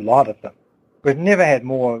whole lot of them. We've never had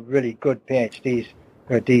more really good PhDs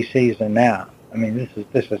or DCs than now. I mean,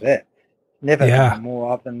 this is it. Never been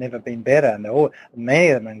more of them, never been better, and many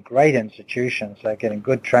of them in great institutions. They're getting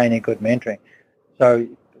good training, good mentoring. So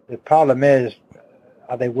the problem is,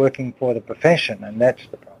 are they working for the profession? And that's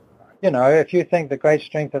the problem. If you think the great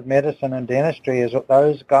strength of medicine and dentistry is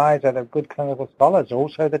those guys that are good clinical scholars,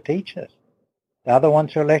 also the teachers. They're the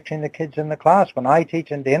ones who are lecturing the kids in the class. When I teach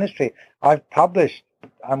in dentistry, I'm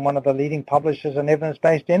one of the leading publishers in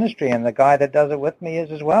evidence-based dentistry, and the guy that does it with me is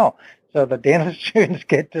as well. So the dentist students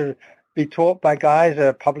get to be taught by guys that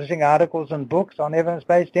are publishing articles and books on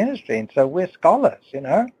evidence-based dentistry, and so we're scholars,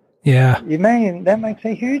 Yeah. That makes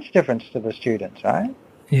a huge difference to the students, right?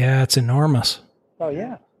 Yeah, it's enormous. Oh,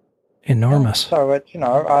 yeah. Enormous. So it's,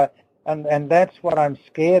 and that's what I'm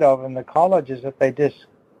scared of in the colleges, if they just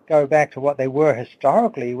go back to what they were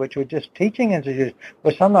historically, which were just teaching institutes,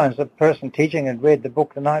 where sometimes the person teaching had read the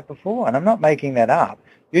book the night before, and I'm not making that up.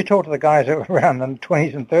 You talk to the guys that were around in the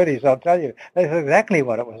 20s and 30s, I'll tell you, that's exactly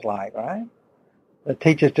what it was like, right? The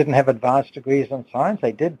teachers didn't have advanced degrees in science.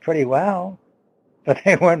 They did pretty well, but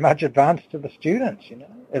they weren't much advanced to the students,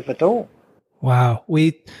 if at all. Wow.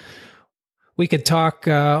 We could talk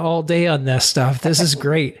all day on this stuff. This is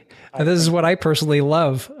great. This is what I personally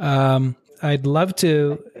love. I'd love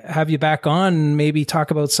to have you back on and maybe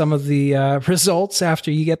talk about some of the results after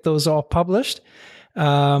you get those all published.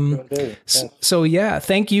 So yeah,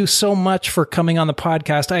 thank you so much for coming on the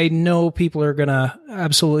podcast. I know people are going to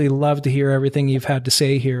absolutely love to hear everything you've had to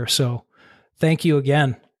say here. So thank you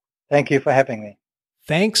again. Thank you for having me.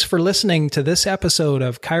 Thanks for listening to this episode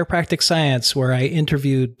of Chiropractic Science, where I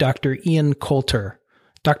interviewed Dr. Ian Coulter.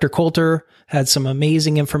 Dr. Coulter had some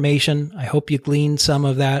amazing information. I hope you gleaned some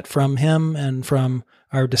of that from him and from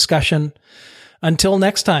our discussion. Until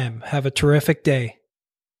next time, have a terrific day.